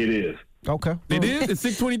 It is. Okay. It is? It's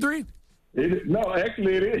 $623? No,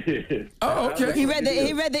 actually it is. Oh, okay. He read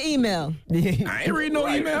the email. I ain't reading no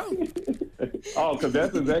email. Oh, because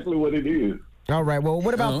that's exactly what it is. All right, well,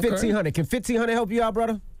 what about $1,500? Can $1,500 help you out,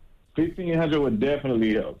 brother? $1,500 would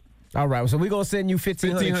definitely help. All right, so we're going to send you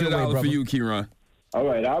 $1,500 for you, Keyron. All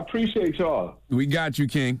right, I appreciate y'all. We got you,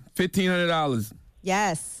 King. $1,500.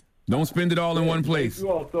 Yes. Don't spend it all in one place. Thank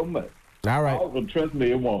you all so much. All right. Also, trust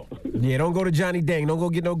me, it won't. Yeah, don't go to Johnny Dang. Don't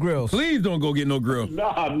go get no grills. Please don't go get no grill.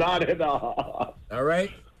 Nah, not at all. All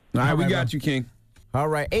right? All right, we got you, King. All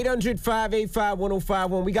right,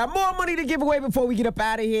 800-585-1051. We got more money to give away before we get up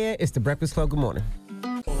out of here. It's the Breakfast Club. Good morning.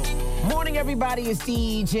 Morning, everybody. It's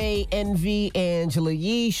DJ Envy, Angela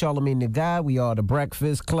Yee, Charlamagne the Guy. We are the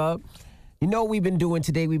Breakfast Club. You know what we've been doing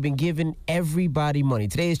today? We've been giving everybody money.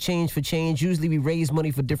 Today is Change for Change. Usually we raise money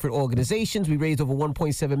for different organizations. We raised over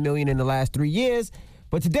 $1.7 million in the last 3 years.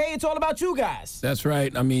 But today it's all about you guys. That's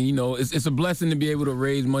right. I mean, you know, it's a blessing to be able to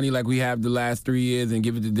raise money like we have the last 3 years and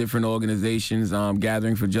give it to different organizations.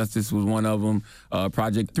 Gathering for Justice was one of them.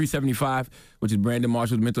 Project 375, which is Brandon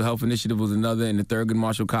Marshall's mental health initiative, was another, and the Thurgood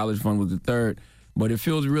Marshall College Fund was the third. But it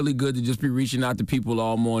feels really good to just be reaching out to people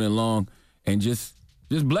all morning long and just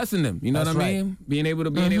blessing them. You know what I mean? Being able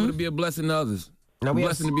to be a blessing to others. Now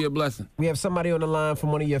to be a blessing. We have somebody on the line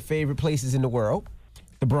from one of your favorite places in the world,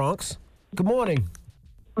 the Bronx. Good morning.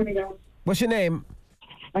 What's your name?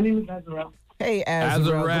 My name is Azarel. Hey,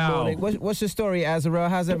 Azarel. Good morning. What's your story, Azarel?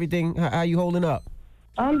 How's everything? How you holding up?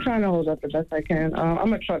 I'm trying to hold up the best I can.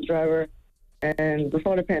 I'm a truck driver, and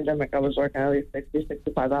before the pandemic, I was working at least 60,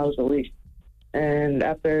 65 hours a week. And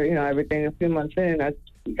after, everything, a few months in, I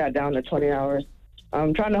got down to 20 hours.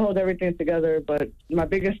 I'm trying to hold everything together, but my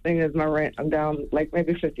biggest thing is my rent. I'm down like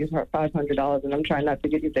maybe $500, and I'm trying not to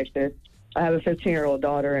get evicted. I have a 15-year-old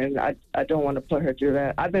daughter, and I don't want to put her through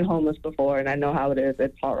that. I've been homeless before, and I know how it is.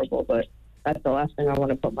 It's horrible, but that's the last thing I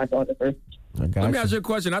want to put my daughter through. Let me ask you a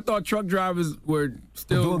question. I thought truck drivers were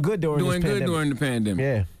still doing good during the pandemic.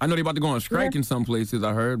 Yeah. I know they're about to go on strike in some places,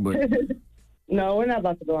 I heard, but... No, we're not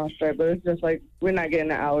about to go on strike, but it's just like we're not getting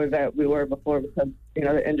the hours that we were before because,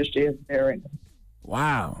 the industry is there right now.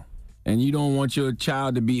 Wow. And you don't want your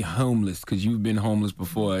child to be homeless because you've been homeless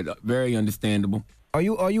before. Very understandable. Are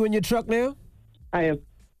you in your truck now? I am.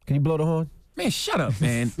 Can you blow the horn? Man, shut up,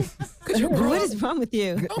 man. What is wrong with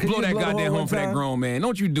you? Don't blow that goddamn horn for that grown man.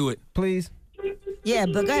 Don't you do it. Please. Yeah,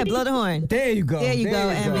 but go ahead, blow the horn. There you go. There you go,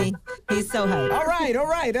 Envy. He's so hyped. All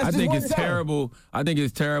right. That's I think it's terrible. I think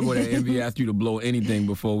it's terrible that Envy asked you to blow anything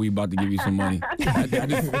before we about to give you some money.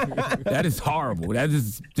 That is horrible. That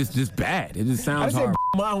is just bad. It just sounds horrible.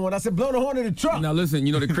 My horn. I said blow the horn in the truck. Now listen,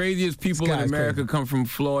 the craziest people in America come from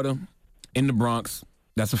Florida, in the Bronx.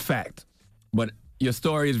 That's a fact. But your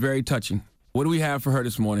story is very touching. What do we have for her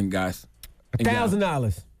this morning, guys?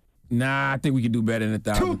 $1,000. Nah, I think we could do better than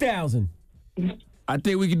 1,000. 2,000. I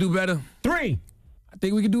think we could do better. 3. I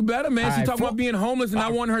think we could do better, man. All She right, talking about being homeless, and I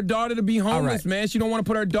want her daughter to be homeless, man. She don't want to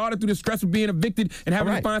put her daughter through the stress of being evicted and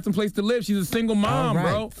having to find some place to live. She's a single mom,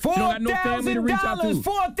 bro. She don't got no family to reach out to.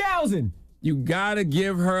 4,000. You gotta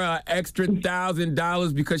give her an extra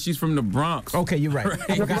 $1,000 because she's from the Bronx. Okay, you're right.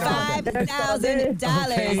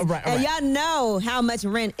 $5,000. All right. And y'all know how much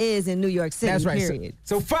rent is in New York City, That's right. period.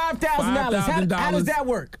 So $5,000. How does that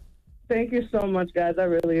work? Thank you so much, guys. I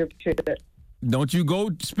really appreciate it. Don't you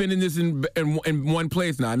go spending this in one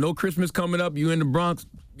place now. I know Christmas coming up. You in the Bronx.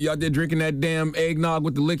 You out there drinking that damn eggnog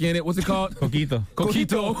with the liquor in it. What's it called? Coquito.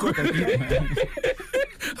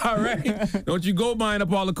 All right. Don't you go buying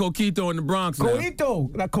up all the coquito in the Bronx now.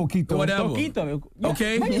 Coquito. Not coquito. Whatever. Coquito.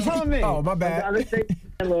 Okay? What are you telling me? Oh, my bad.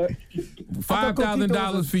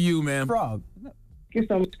 $5,000 for you, man. Frog. Thank you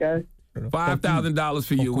so much, guys. $5,000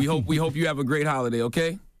 for you. We hope you have a great holiday,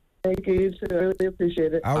 okay? Thank you. You too. I really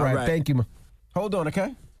appreciate it. All right. Thank you, man. Hold on,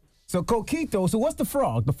 okay? So coquito. So what's the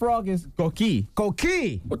frog? The frog is Coqui.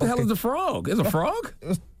 Coqui. What the hell is a frog? Is a frog?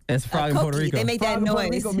 It's a frog in Puerto Rico. They make that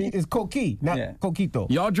noise. It's coqui, not coquito.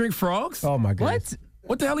 Y'all drink frogs? Oh my goodness.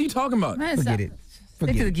 What the hell are you talking about? Man, Forget it.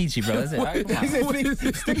 Stick to the Geechee, bro. That's it. All right, come on.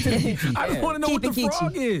 Stick to the I just want to know what the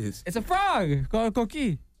frog is. It's a frog called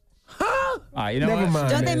Coqui. Huh? All right, you know Never what? mind.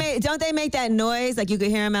 Don't they make that noise like you could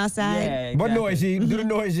hear them outside? Yeah, exactly. What noise, G? Do the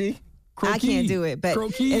noise, G. I can't do it, but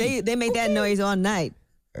they make that noise all night.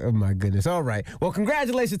 Oh, my goodness. All right. Well,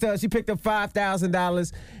 congratulations to her. She picked up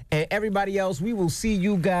 $5,000. And everybody else, we will see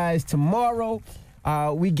you guys tomorrow.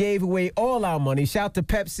 We gave away all our money. Shout to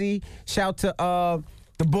Pepsi. Shout to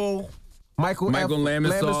the Bull. Michael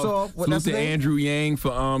Lamassoff. Salute to Andrew Yang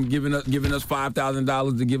for giving us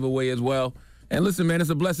 $5,000 to give away as well. And listen, man,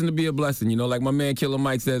 it's a blessing to be a blessing. You know, like my man Killer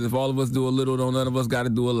Mike says, if all of us do a little, none of us got to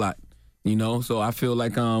do a lot. You know, so I feel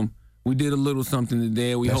like we did a little something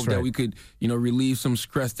today. We hope that we could, relieve some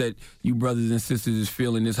stress that you brothers and sisters is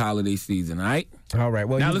feeling this holiday season, all right? All right.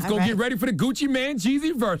 Well, now let's go get ready for the Gucci Man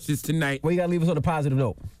Jeezy verses tonight. Well, you got to leave us on a positive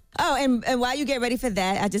note. Oh, and while you get ready for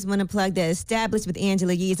that, I just want to plug the Established with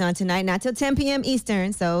Angela Yee on tonight, not till 10 p.m.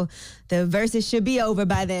 Eastern, so the verses should be over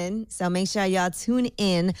by then. So make sure y'all tune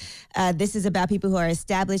in. This is about people who are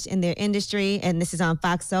established in their industry, and this is on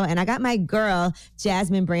Foxo. And I got my girl,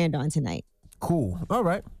 Jasmine Brand, on tonight. Cool. All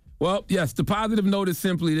right. Well, yes, the positive note is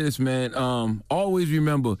simply this, man. Always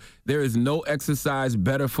remember, there is no exercise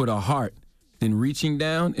better for the heart than reaching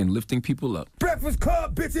down and lifting people up. Breakfast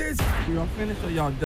Club, bitches! Y'all finished or y'all done?